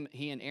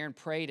he and Aaron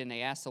prayed, and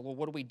they asked, well,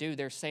 what do we do?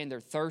 They're saying they're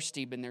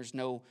thirsty, but there's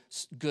no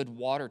good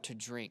water to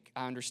drink.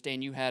 I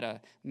understand you had a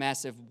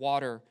massive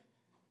water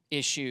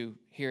issue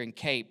here in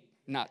Cape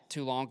not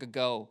too long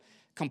ago.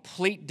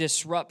 Complete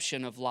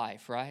disruption of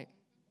life, right?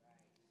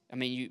 I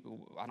mean,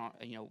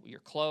 your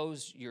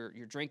clothes, your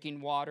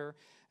drinking water,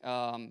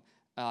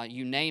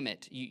 you name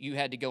it. You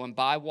had to go and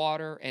buy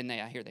water, and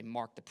I hear they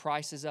marked the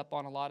prices up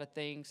on a lot of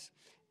things,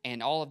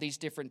 and all of these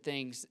different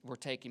things were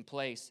taking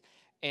place.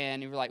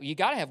 And you were like, you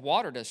got to have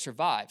water to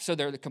survive. So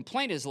the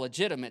complaint is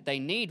legitimate. They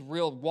need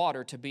real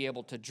water to be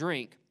able to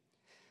drink,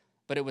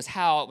 but it was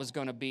how it was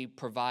going to be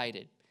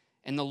provided.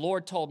 And the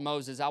Lord told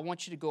Moses, I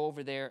want you to go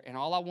over there, and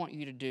all I want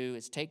you to do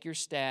is take your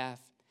staff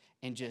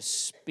and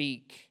just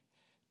speak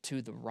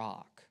to the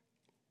rock.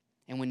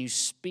 And when you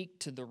speak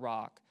to the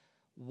rock,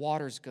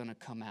 water's going to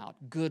come out.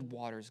 Good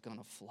water's going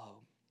to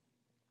flow.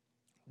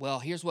 Well,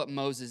 here's what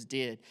Moses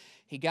did.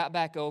 He got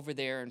back over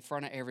there in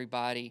front of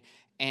everybody,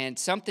 and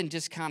something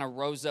just kind of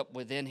rose up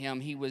within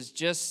him. He was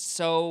just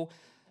so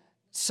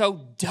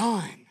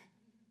done.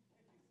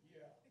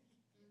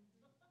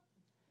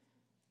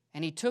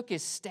 And he took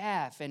his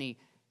staff and he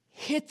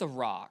hit the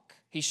rock.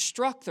 He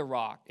struck the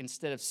rock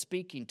instead of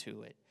speaking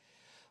to it.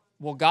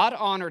 Well, God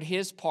honored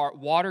his part.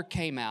 Water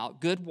came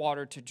out. Good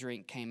water to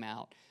drink came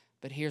out.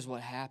 But here's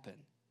what happened.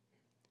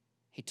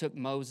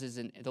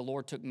 The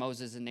Lord took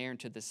Moses and Aaron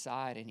to the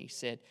side, and he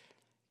said,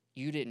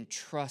 you didn't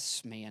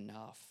trust me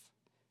enough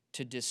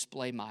to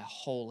display my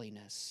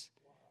holiness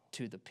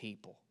to the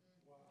people,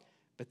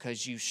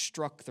 because you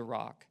struck the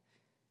rock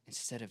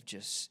instead of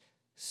just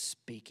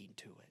speaking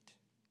to it.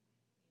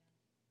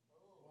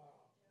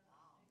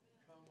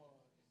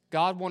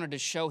 God wanted to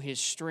show his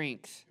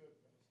strength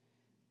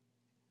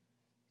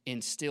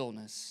in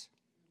stillness,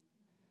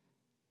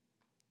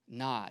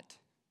 not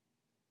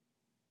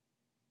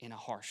in a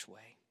harsh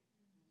way.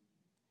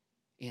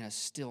 In a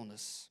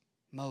stillness,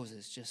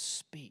 Moses, just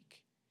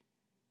speak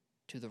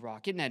to the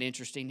rock. Isn't that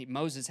interesting?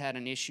 Moses had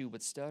an issue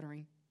with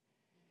stuttering.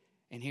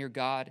 And here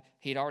God,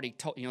 he'd already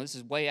told, this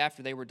is way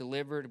after they were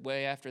delivered,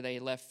 way after they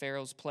left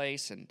Pharaoh's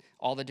place, and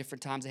all the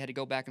different times they had to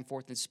go back and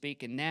forth and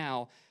speak. And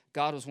now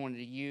God was wanting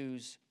to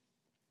use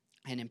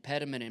an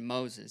impediment in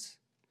Moses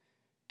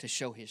to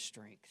show his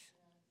strength.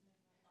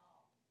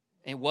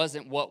 It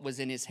wasn't what was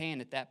in his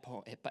hand at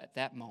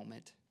that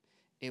moment.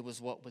 It was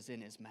what was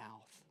in his mouth.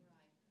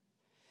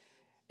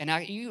 And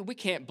we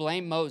can't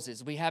blame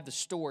Moses. We have the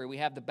story. We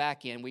have the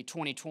back end.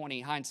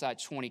 2020,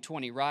 hindsight's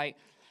 2020, right?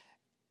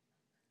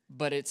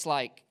 But it's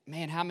like,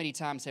 man, how many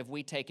times have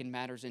we taken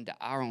matters into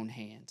our own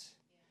hands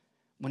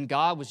when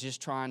God was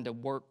just trying to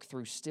work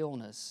through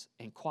stillness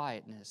and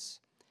quietness,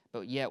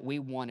 but yet we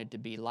wanted to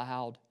be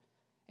loud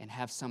and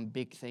have some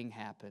big thing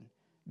happen.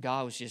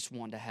 God was just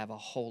wanting to have a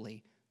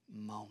holy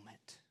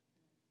moment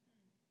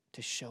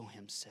to show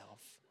himself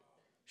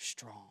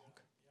strong.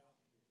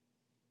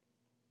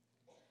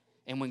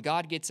 And when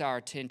God gets our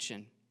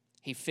attention,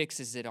 he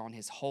fixes it on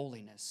his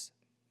holiness.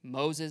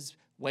 Moses,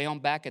 way on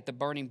back at the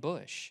burning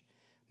bush,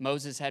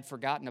 Moses had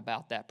forgotten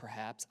about that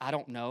perhaps. I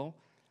don't know.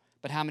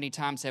 But how many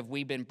times have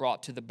we been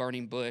brought to the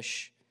burning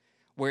bush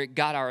where it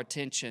got our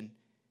attention?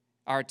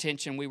 Our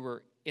attention, we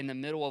were in the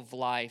middle of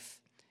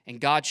life, and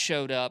God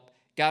showed up,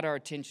 got our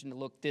attention to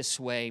look this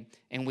way,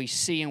 and we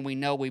see and we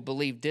know, we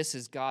believe this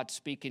is God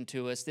speaking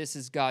to us. This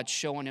is God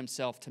showing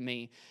himself to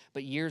me.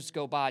 But years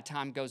go by,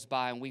 time goes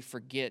by, and we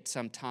forget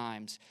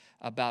sometimes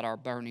about our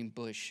burning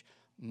bush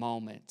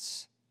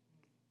moments.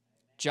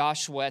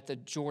 Joshua at the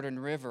Jordan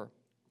River,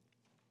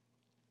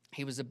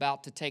 he was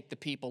about to take the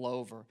people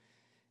over.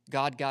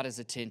 God got his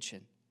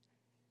attention,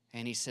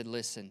 and he said,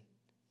 listen.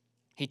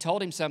 He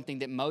told him something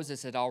that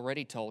Moses had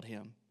already told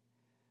him.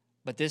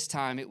 But this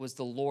time it was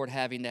the Lord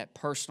having that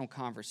personal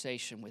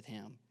conversation with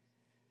him.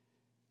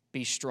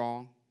 Be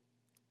strong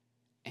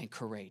and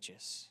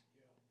courageous.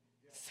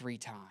 3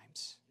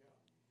 times.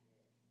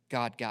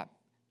 God got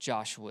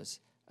Joshua's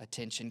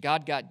attention.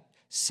 God got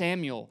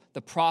Samuel,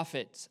 the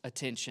prophet's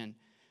attention.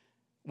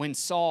 When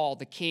Saul,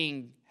 the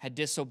king, had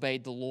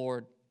disobeyed the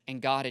Lord,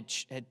 and God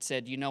had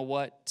said, you know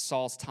what?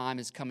 Saul's time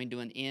is coming to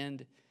an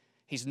end.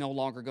 He's no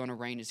longer going to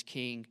reign as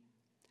king.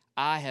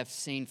 I have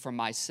seen for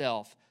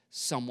myself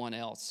someone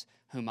else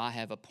whom I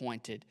have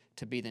appointed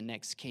to be the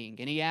next king.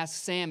 And he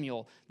asked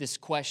Samuel this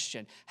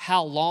question: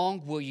 how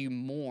long will you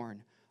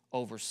mourn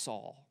over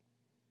Saul?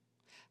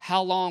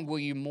 How long will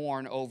you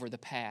mourn over the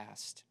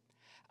past?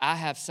 I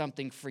have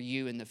something for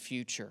you in the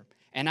future,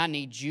 and I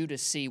need you to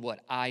see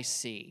what I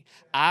see.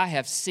 I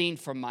have seen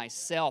for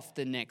myself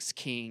the next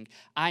king.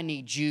 I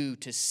need you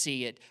to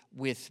see it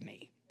with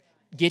me.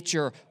 Get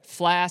your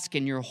flask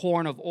and your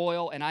horn of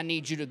oil, and I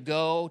need you to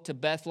go to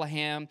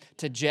Bethlehem,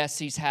 to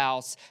Jesse's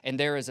house, and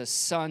there is a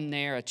son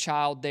there, a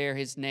child there.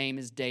 His name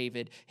is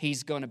David.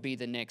 He's going to be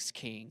the next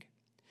king.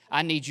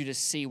 I need you to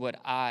see what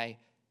I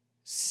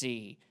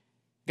see.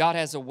 God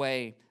has a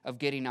way of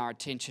getting our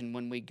attention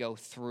when we go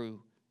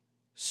through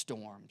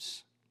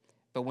storms.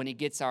 But when he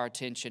gets our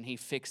attention, he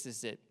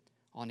fixes it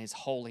on his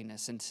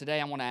holiness. And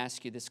today I want to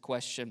ask you this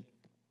question.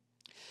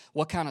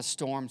 What kind of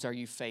storms are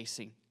you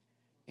facing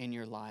in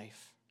your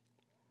life?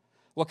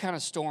 What kind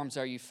of storms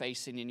are you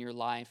facing in your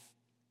life?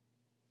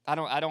 I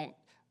don't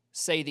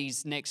say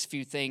these next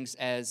few things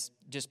as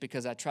just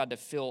because I tried to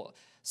fill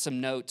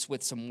some notes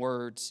with some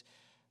words,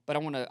 but I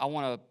want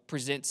to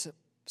present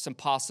some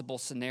possible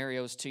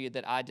scenarios to you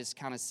that I just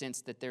kind of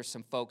sense that there's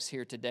some folks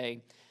here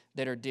today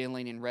that are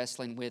dealing and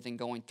wrestling with and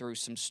going through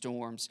some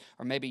storms.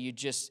 Or maybe you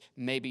just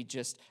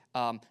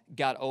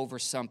got over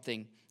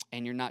something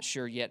and you're not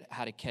sure yet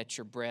how to catch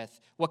your breath.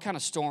 What kind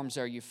of storms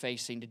are you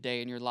facing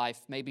today in your life?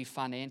 Maybe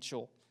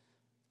financial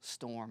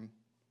storm.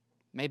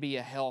 Maybe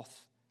a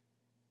health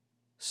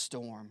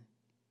storm.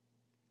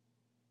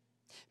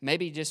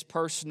 Maybe just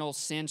personal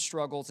sin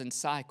struggles and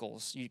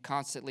cycles. You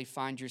constantly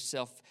find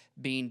yourself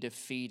being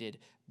defeated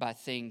by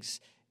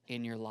things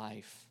in your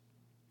life.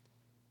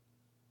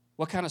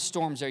 What kind of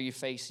storms are you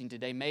facing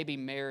today? Maybe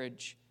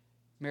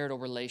marital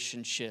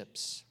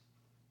relationships.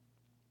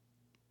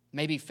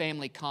 Maybe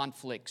family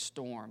conflict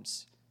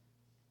storms.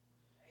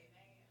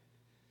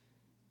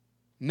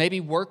 Maybe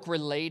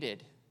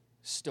work-related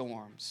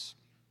storms.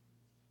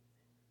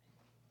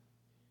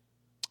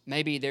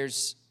 Maybe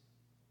there's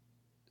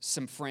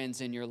some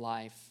friends in your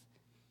life,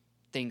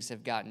 things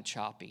have gotten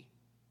choppy.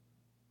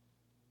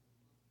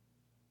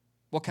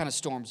 What kind of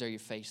storms are you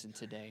facing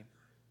today?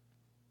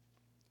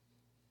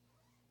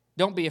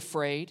 Don't be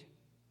afraid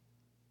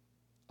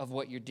of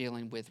what you're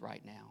dealing with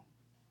right now.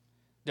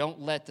 Don't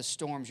let the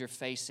storms you're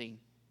facing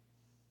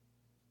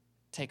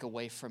take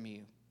away from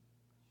you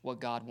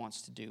what God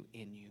wants to do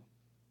in you.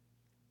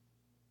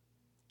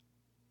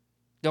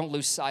 Don't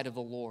lose sight of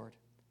the Lord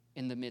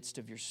in the midst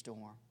of your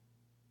storm.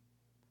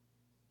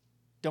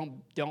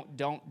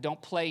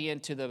 Don't play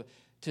into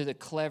the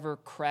clever,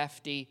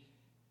 crafty,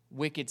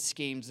 wicked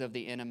schemes of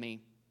the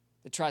enemy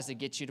that tries to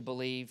get you to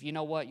believe, you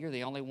know what, you're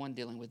the only one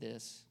dealing with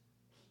this.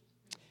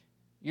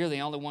 You're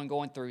the only one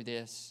going through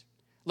this.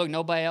 Look,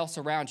 nobody else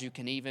around you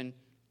can even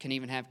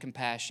have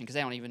compassion because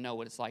they don't even know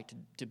what it's like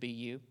to be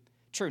you.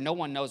 True, no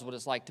one knows what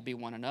it's like to be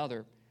one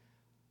another.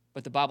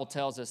 But the Bible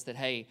tells us that,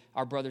 hey,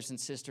 our brothers and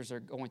sisters are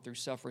going through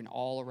suffering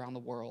all around the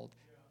world,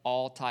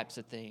 all types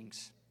of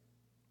things.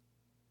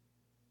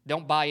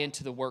 Don't buy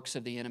into the works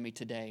of the enemy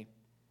today.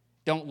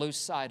 Don't lose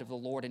sight of the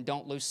Lord, and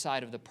don't lose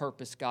sight of the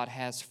purpose God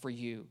has for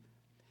you.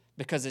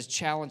 Because as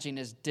challenging,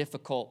 as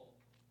difficult,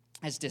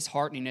 as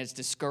disheartening, as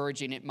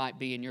discouraging it might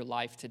be in your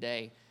life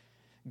today,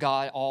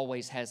 God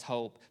always has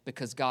hope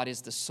because God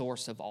is the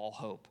source of all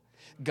hope.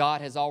 God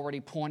has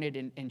already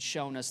pointed and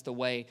shown us the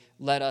way.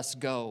 Let us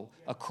go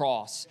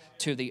across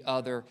to the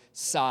other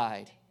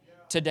side.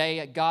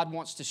 Today, God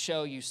wants to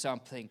show you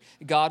something.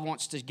 God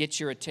wants to get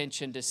your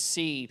attention to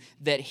see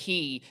that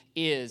He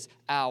is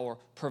our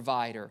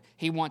provider.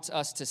 He wants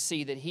us to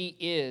see that He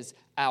is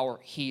our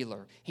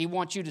healer. He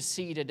wants you to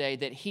see today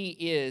that He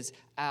is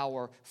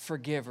our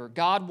forgiver.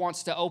 God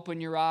wants to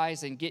open your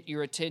eyes and get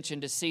your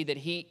attention to see that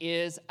He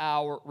is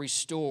our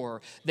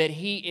restorer, that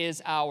He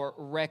is our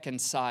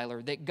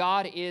reconciler, that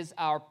God is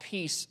our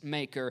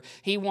peacemaker.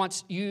 He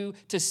wants you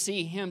to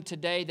see Him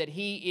today, that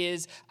He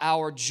is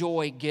our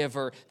joy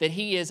giver, that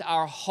He is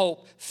our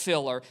hope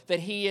filler, that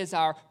He is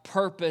our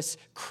purpose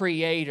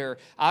creator.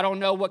 I don't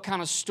know what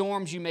kind of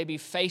storms you may be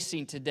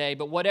facing today,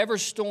 but whatever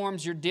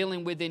storms you're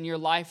dealing with in your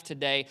life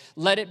today,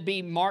 let it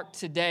be marked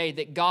today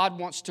that God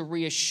wants to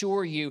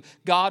reassure you.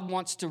 God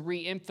wants to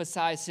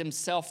reemphasize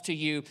Himself to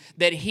you,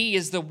 that He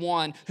is the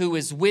one who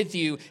is with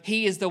you.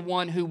 He is the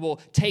one who will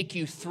take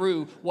you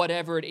through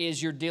whatever it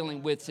is you're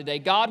dealing with today.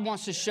 God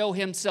wants to show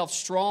Himself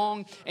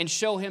strong and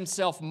show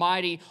Himself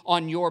mighty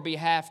on your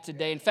behalf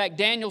today. In fact,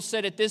 Daniel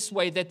said it this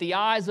way, that the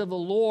eyes of the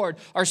Lord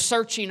are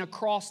searching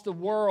across the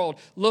world,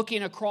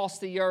 looking across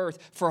the earth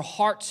for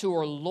hearts who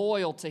are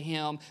loyal to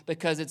Him,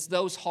 because it's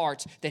those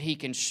hearts that He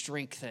can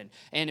strengthen.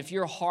 And if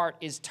your heart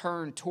is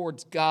turned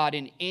towards God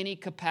in any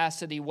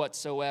capacity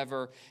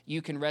whatsoever,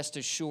 you can rest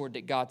assured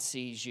that God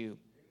sees you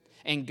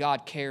and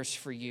God cares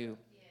for you.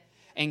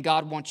 And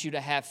God wants you to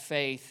have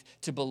faith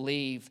to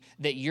believe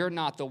that you're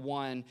not the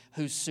one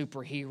who's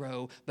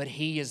superhero, but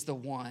He is the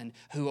one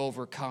who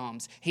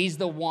overcomes. He's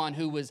the one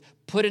who was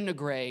put in the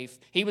grave.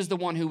 He was the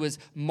one who was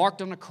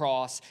marked on a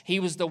cross. He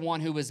was the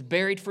one who was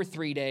buried for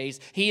 3 days.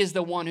 He is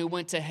the one who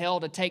went to hell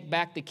to take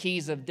back the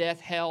keys of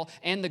death, hell,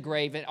 and the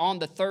grave. And on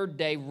the third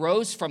day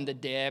rose from the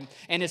dead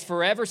and is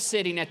forever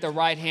sitting at the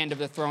right hand of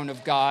the throne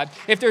of God.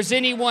 If there's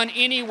anyone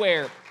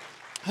anywhere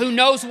who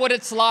knows what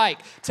it's like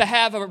to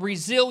have a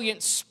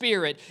resilient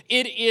spirit,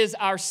 it is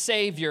our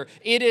Savior.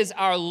 It is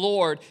our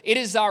Lord. It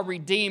is our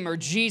Redeemer,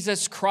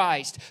 Jesus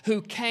Christ,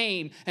 who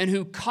came and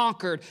who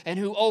conquered and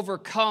who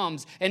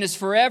overcomes and is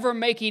forever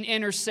making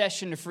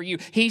intercession for you.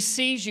 He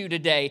sees you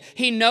today.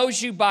 He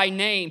knows you by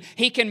name.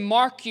 He can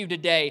mark you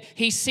today.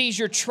 He sees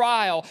your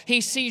trial.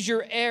 He sees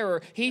your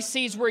error. He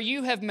sees where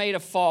you have made a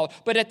fault.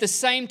 But at the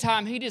same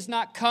time, He does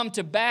not come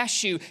to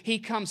bash you. He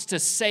comes to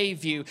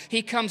save you.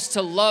 He comes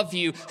to love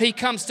you. He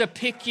comes to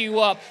pick you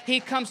up. He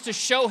comes to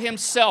show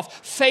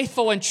Himself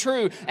faithful and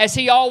true as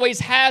He always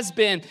has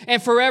been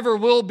and forever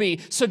will be.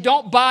 So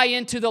don't buy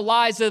into the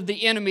lies of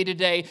the enemy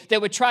today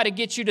that would try to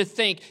get you to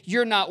think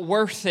you're not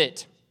worth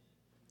it.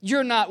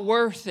 You're not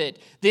worth it.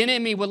 The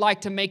enemy would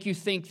like to make you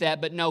think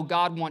that, but no,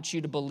 God wants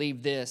you to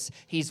believe this.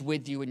 He's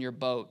with you in your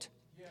boat.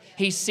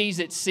 He sees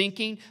it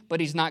sinking,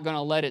 but He's not going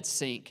to let it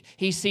sink.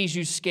 He sees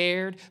you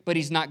scared, but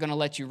He's not going to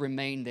let you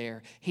remain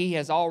there. He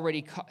has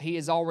already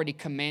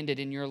commanded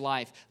in your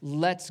life,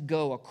 let's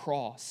go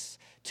across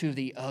to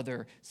the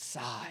other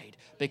side,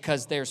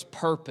 because there's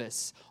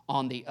purpose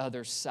on the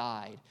other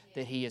side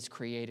that He has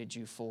created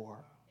you for.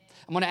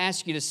 I'm going to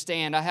ask you to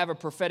stand. I have a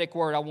prophetic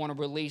word I want to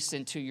release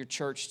into your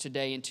church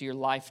today, into your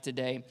life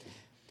today.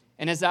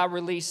 And as I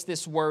release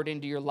this word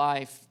into your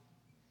life,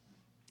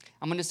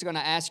 I'm just going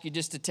to ask you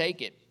just to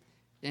take it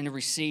and to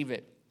receive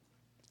it.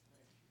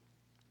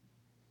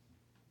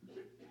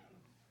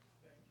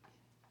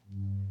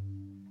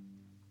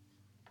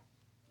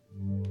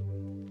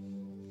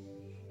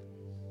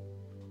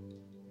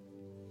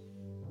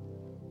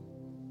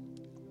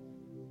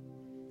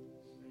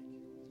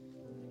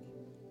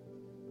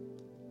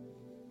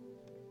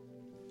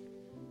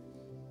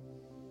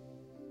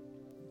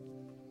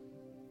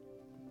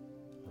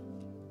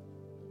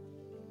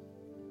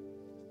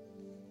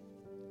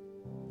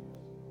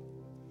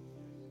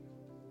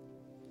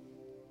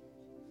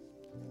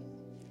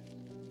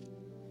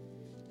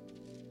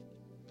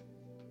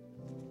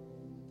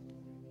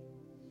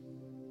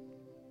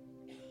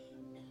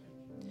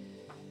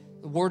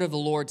 The word of the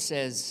Lord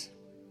says,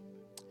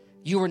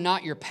 you are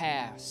not your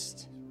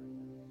past.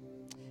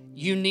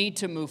 You need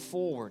to move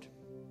forward.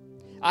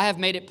 I have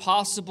made it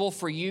possible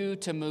for you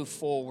to move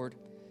forward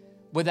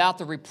without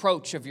the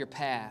reproach of your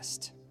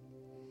past.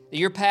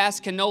 Your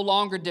past can no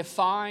longer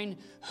define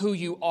who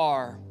you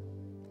are.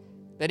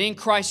 That in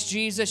Christ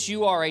Jesus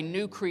you are a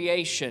new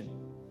creation.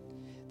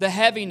 The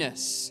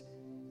heaviness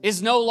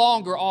is no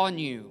longer on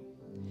you.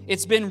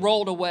 It's been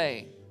rolled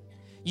away.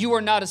 You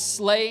are not a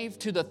slave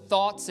to the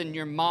thoughts in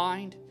your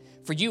mind,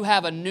 for you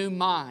have a new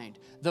mind,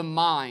 the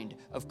mind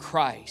of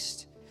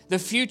Christ. The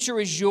future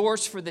is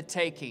yours for the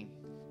taking.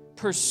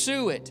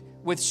 Pursue it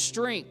with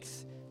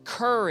strength,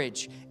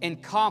 courage,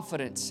 and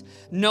confidence,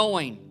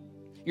 knowing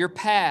your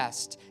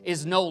past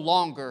is no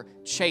longer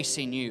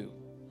chasing you.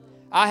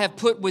 I have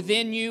put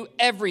within you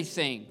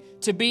everything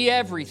to be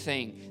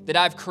everything that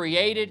I've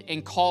created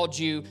and called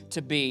you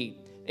to be.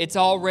 It's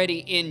already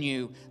in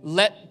you.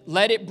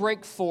 Let it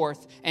break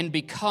forth and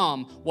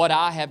become what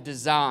I have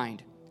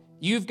designed.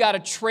 You've got a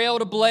trail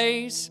to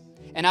blaze,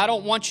 and I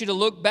don't want you to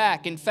look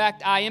back. In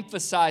fact, I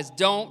emphasize,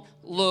 don't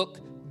look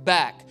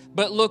back,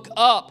 but look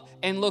up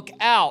and look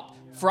out,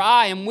 for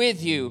I am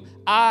with you.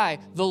 I,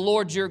 the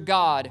Lord your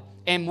God,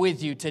 am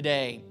with you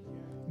today.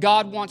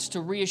 God wants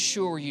to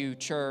reassure you,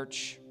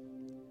 church.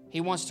 He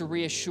wants to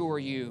reassure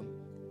you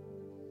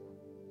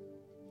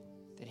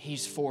that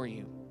He's for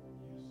you.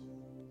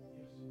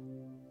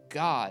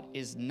 God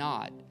is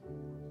not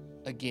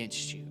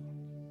against you.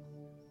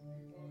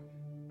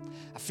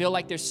 I feel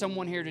like there's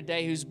someone here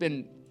today who's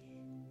been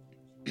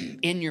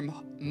in your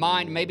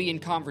mind, maybe in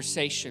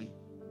conversation,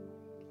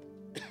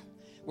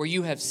 where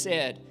you have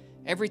said,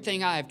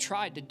 everything I have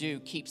tried to do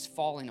keeps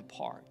falling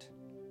apart.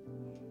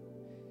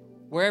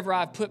 Wherever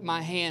I've put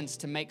my hands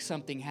to make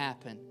something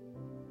happen,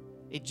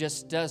 it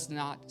just does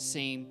not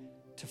seem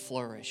to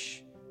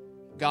flourish.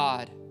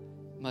 God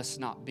must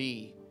not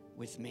be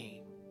with me.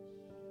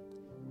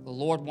 The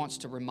Lord wants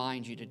to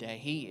remind you today,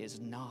 He is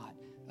not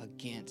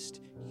against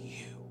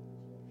you.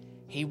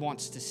 He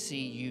wants to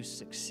see you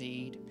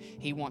succeed.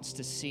 He wants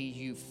to see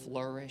you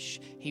flourish.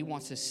 He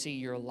wants to see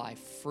your life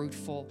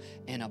fruitful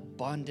and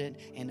abundant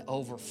and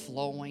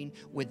overflowing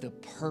with the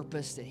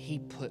purpose that He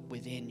put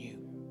within you.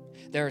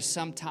 There are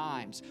some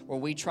times where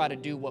we try to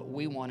do what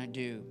we want to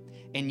do.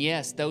 And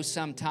yes, those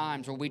some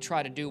times where we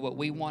try to do what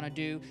we want to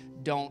do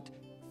don't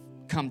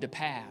come to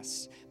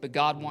pass. But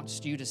God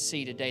wants you to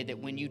see today that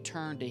when you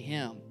turn to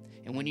Him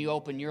and when you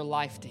open your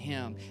life to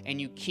Him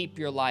and you keep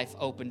your life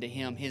open to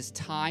Him, His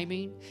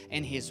timing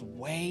and His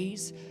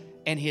ways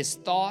and His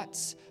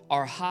thoughts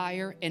are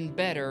higher and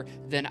better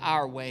than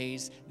our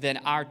ways, than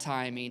our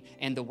timing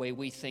and the way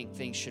we think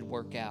things should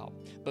work out.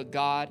 But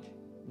God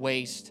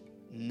wastes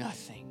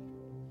nothing.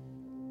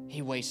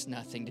 He wastes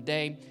nothing.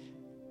 Today,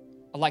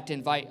 I'd like to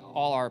invite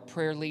all our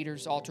prayer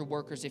leaders, altar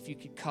workers, if you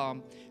could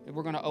come. And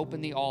we're going to open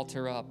the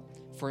altar up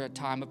for a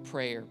time of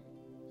prayer.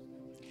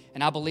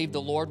 And I believe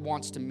the Lord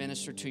wants to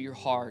minister to your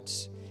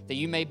hearts, that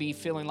you may be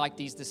feeling like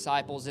these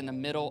disciples in the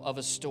middle of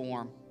a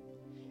storm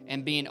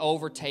and being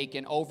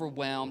overtaken,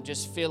 overwhelmed,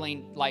 just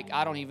feeling like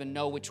I don't even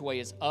know which way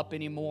is up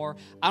anymore.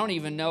 I don't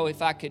even know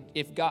if I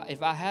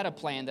had a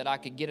plan that I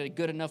could get a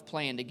good enough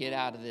plan to get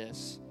out of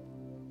this.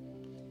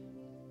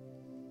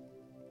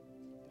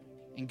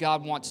 And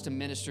God wants to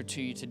minister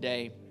to you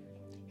today.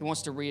 He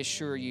wants to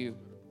reassure you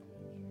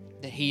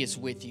that He is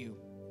with you,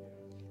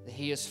 that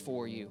He is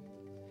for you,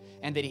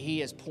 and that He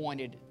has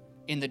pointed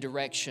in the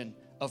direction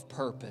of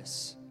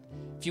purpose.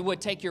 If you would,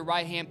 take your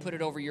right hand, put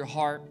it over your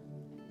heart.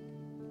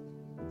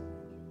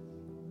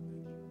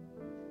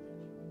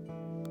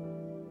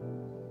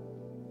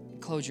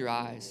 Close your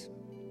eyes.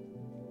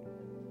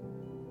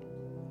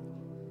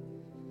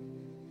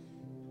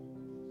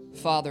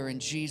 Father, in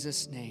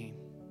Jesus' name,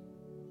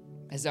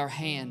 as our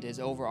hand is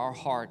over our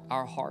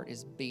heart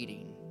is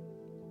beating.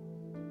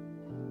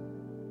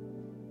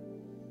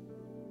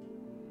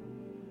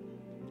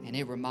 And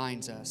it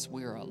reminds us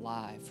we are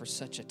alive for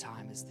such a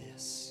time as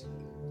this.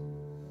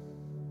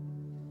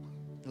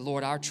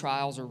 Lord, our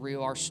trials are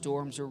real, our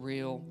storms are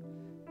real,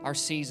 our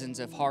seasons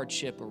of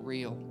hardship are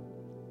real.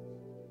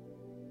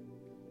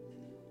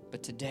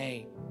 But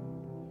today,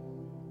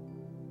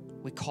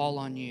 we call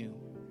on you.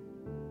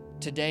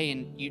 Today,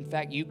 and in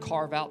fact, you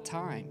carve out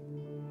time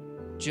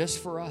just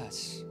for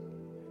us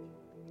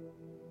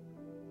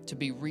to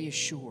be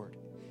reassured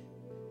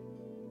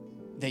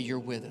that you're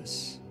with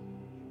us,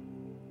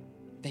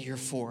 that you're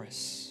for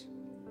us,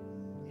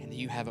 and that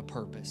you have a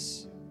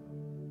purpose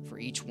for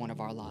each one of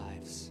our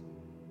lives.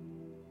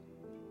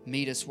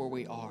 Meet us where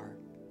we are,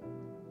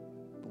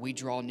 but we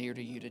draw near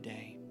to you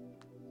today,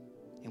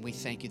 and we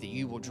thank you that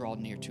you will draw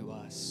near to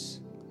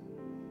us.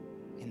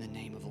 In the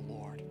name of the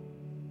Lord.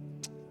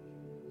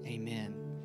 Amen.